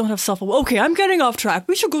 zombies don't have self-awareness. Okay, I'm getting off track.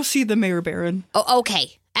 We should go see the Mayor Baron. Oh,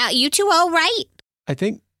 okay. You two all right? I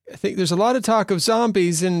think there's a lot of talk of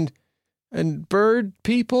zombies and bird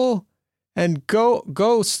people and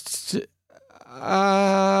ghosts.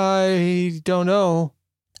 I don't know.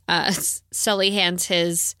 Sully hands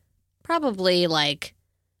his probably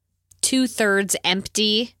 2/3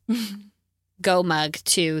 empty go mug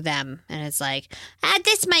to them, and it's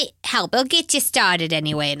this might help. It'll get you started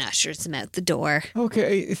anyway, and ushers them out the door.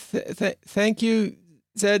 Okay, thank you,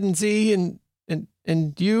 Zed and Z,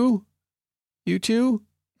 and you two.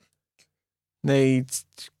 They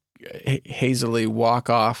hazily walk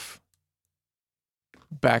off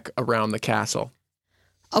back around the castle.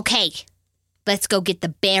 Okay, let's go get the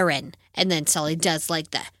Baron. And then Sully does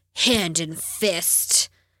the hand and fist.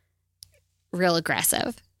 Real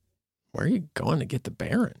aggressive. Where are you going to get the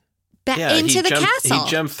Baron? Into the castle. He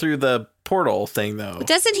jumped through the portal thing, though.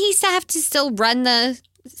 Doesn't he have to still run the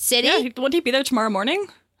city? Yeah, wouldn't he be there tomorrow morning?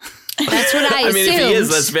 That's what I assumed. I mean, if he is,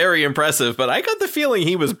 that's very impressive, but I got the feeling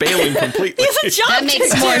he was bailing completely. He's a job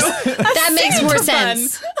That makes more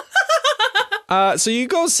sense. So you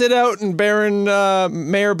go sit out in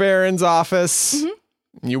Mayor Baron's office. Mm-hmm.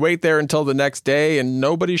 You wait there until the next day and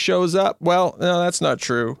nobody shows up. Well, no, that's not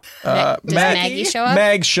true. Does Maggie show up?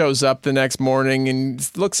 Mag shows up the next morning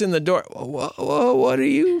and looks in the door. Whoa, what are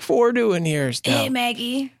you four doing here still? Hey,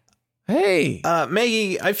 Maggie. Hey.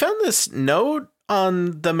 Maggie, I found this note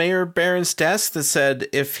on the Mayor Baron's desk that said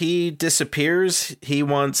if he disappears, he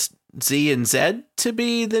wants Z and Zed to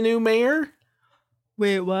be the new mayor.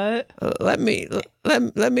 Wait, what? Let me see. Let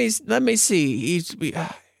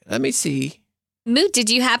me see. Moot, did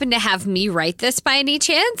you happen to have me write this by any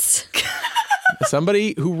chance?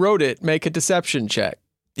 Somebody who wrote it, make a deception check.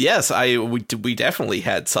 Yes, we definitely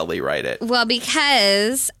had Sully write it. Well,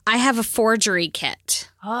 because I have a forgery kit.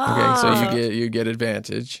 Okay, so you get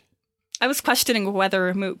advantage. I was questioning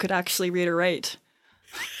whether Moot could actually read or write.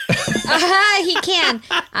 He can.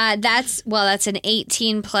 That's an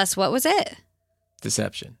 18 plus, what was it?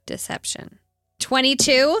 Deception.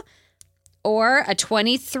 22 or a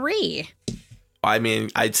 23. I mean,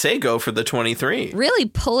 I'd say go for the 23. Really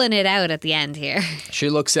pulling it out at the end here. She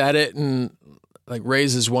looks at it and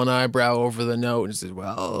raises one eyebrow over the note and says,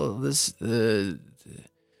 "Well, the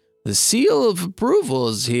seal of approval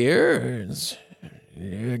is here.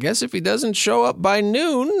 I guess if he doesn't show up by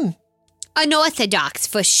noon." Unorthodox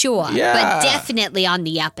for sure, yeah. But definitely on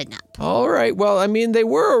the up and up. All right. Well, I mean, they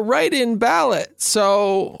were a write-in ballot,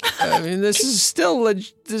 so I mean, this is still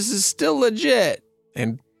legit.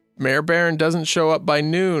 And Mayor Baron doesn't show up by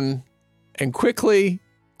noon, and quickly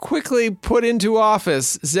put into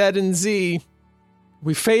office Zed and Z.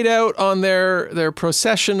 We fade out on their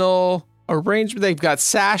processional arrangement. They've got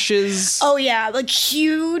sashes. Oh yeah, like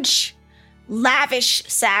huge, lavish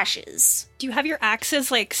sashes. Do you have your axes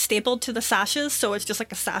like stapled to the sashes, so it's just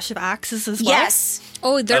like a sash of axes as well? Yes.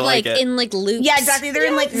 Oh, they're I like it. in like loops. Yeah, exactly. They're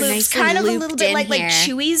in like They're loops, nicely kind of a looped little bit in like here.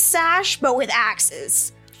 Chewie's sash, but with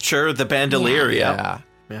axes. Sure, the bandolier, yeah.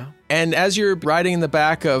 And as you're riding in the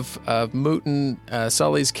back of Moot and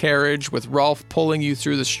Sully's carriage with Rolf pulling you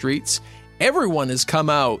through the streets, everyone has come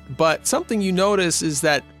out. But something you notice is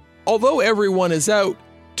that although everyone is out,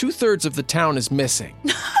 2/3 of the town is missing.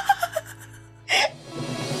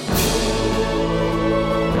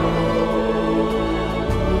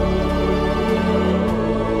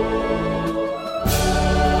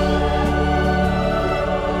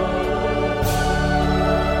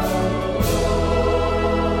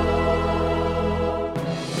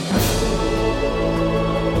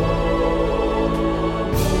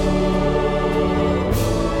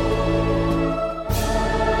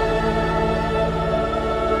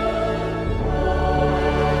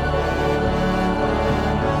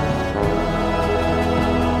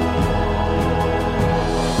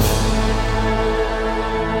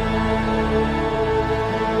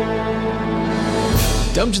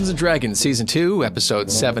 Dungeons & Dragons Season 2,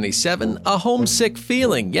 Episode 77, A Homesick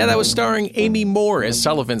Feeling. Yeah, that was starring Amy Moore as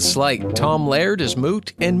Sullivan Slight, Tom Laird as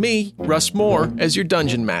Moot, and me, Russ Moore, as your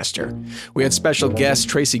Dungeon Master. We had special guests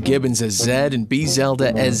Tracy Gibbons as Zed and B.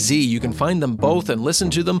 Zelda as Z. You can find them both and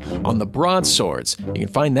listen to them on The Broadswords. You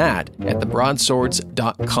can find that at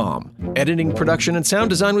thebroadswords.com. Editing, production, and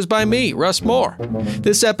sound design was by me, Russ Moore.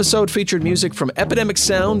 This episode featured music from Epidemic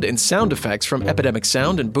Sound and sound effects from Epidemic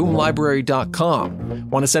Sound and BoomLibrary.com.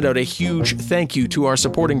 Want to send out a huge thank you to our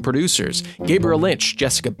supporting producers, Gabriel Lynch,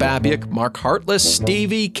 Jessica Babiak, Mark Hartless,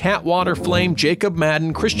 Stevie, Catwater Flame, Jacob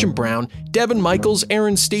Madden, Christian Brown, Devin Michaels,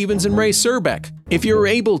 Aaron Stevens, and Ray Surbeck. If you're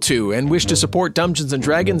able to and wish to support Dungeons &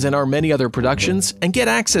 Dragons and our many other productions and get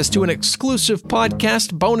access to an exclusive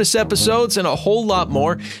podcast, bonus episodes, and a whole lot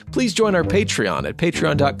more, please join our Patreon at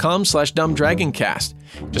patreon.com/dumbdragoncast.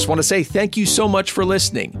 Just want to say thank you so much for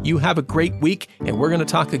listening. You have a great week, and we're going to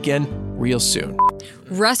talk again real soon.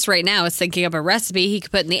 Russ right now is thinking of a recipe he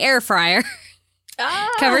could put in the air fryer.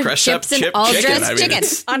 Covered Crushed chips up and chip all chicken. dressed I mean, chicken.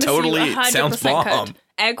 it's Honestly, totally 100% sounds bomb. could.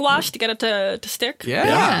 Egg wash to get it to stick.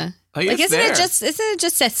 Yeah. Like, isn't it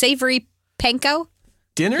just a savory panko?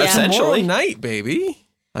 Dinner Essentially. tomorrow night, baby.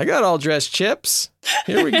 I got all dressed chips.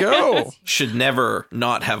 Here we go. Should never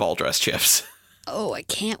not have all dressed chips. Oh, I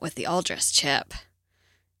can't with the all dressed chip.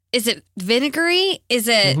 Is it vinegary? Is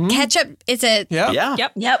it ketchup? Is it? Yeah. Yeah.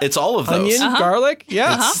 Yep. It's all of those. Onion, garlic.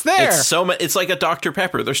 Yeah, it's there. It's it's like a Dr.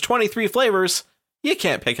 Pepper. There's 23 flavors. You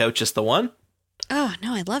can't pick out just the one. Oh,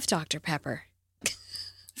 no, I love Dr. Pepper.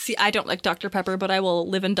 See, I don't like Dr. Pepper, but I will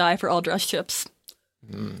live and die for all dressed chips.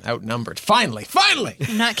 Outnumbered. Finally.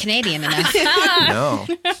 I'm not Canadian enough. No.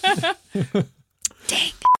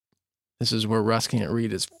 Dang. This is where Russ can't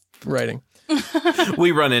read his writing.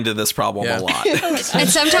 We run into this problem a lot. And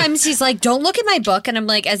sometimes he's like, don't look at my book. And I'm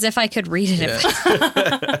like, as if I could read it.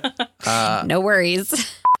 No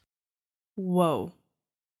worries. Whoa.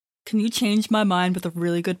 Can you change my mind with a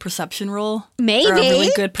really good perception roll? Maybe. Or a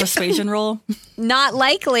really good persuasion roll? Not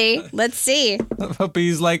likely. Let's see.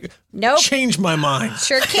 He's like, Nope. change my mind.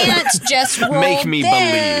 Sure can't. Just roll Make me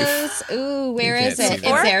this. Ooh, where You is can't it? see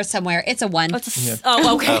It's that. there somewhere. It's a 1.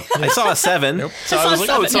 Oh, okay. I saw a 7, so I was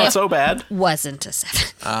like, oh, it's not so bad. Wasn't a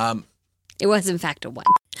 7. It was, in fact, a 1.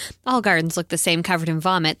 All gardens look the same covered in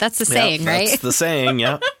vomit. That's the saying, right? That's the saying,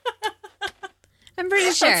 yeah. I'm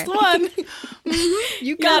pretty sure. That's the one.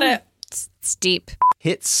 You got it. It's deep.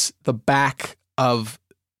 Hits the back of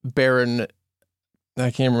Baron.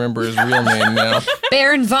 I can't remember his real name now.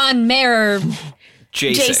 Baron von Mayer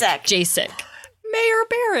Jasek. Jasek. Mayor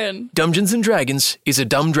Baron. Dungeons & Dragons is a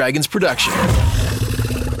Dumb Dragons production.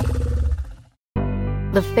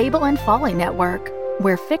 The Fable and Folly Network,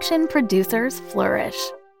 where fiction producers flourish.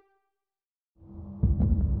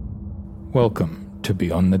 Welcome to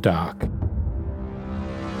Beyond the Dark.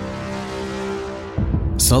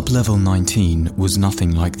 Sub-level 19 was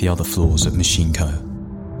nothing like the other floors of Machine Co.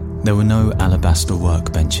 There were no alabaster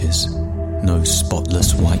workbenches, no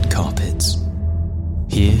spotless white carpets.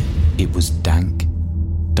 Here it was dank,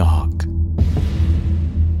 dark,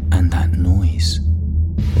 and that noise.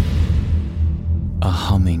 A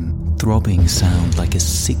humming, throbbing sound like a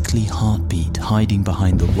sickly heartbeat hiding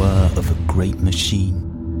behind the whir of a great machine.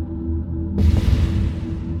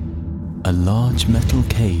 A large metal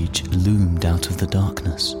cage loomed out of the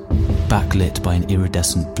darkness, backlit by an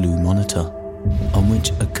iridescent blue monitor, on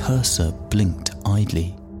which a cursor blinked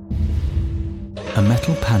idly. A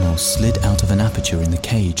metal panel slid out of an aperture in the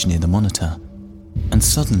cage near the monitor. and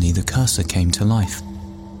suddenly the cursor came to life.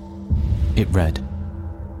 It read,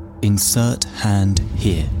 "Insert hand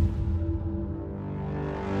here."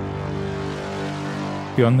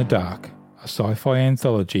 Beyond the Dark, a sci-fi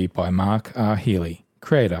anthology by Mark R. Healy,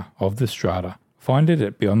 creator of The Strata. Find it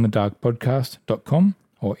at beyondthedarkpodcast.com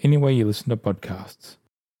or anywhere you listen to podcasts.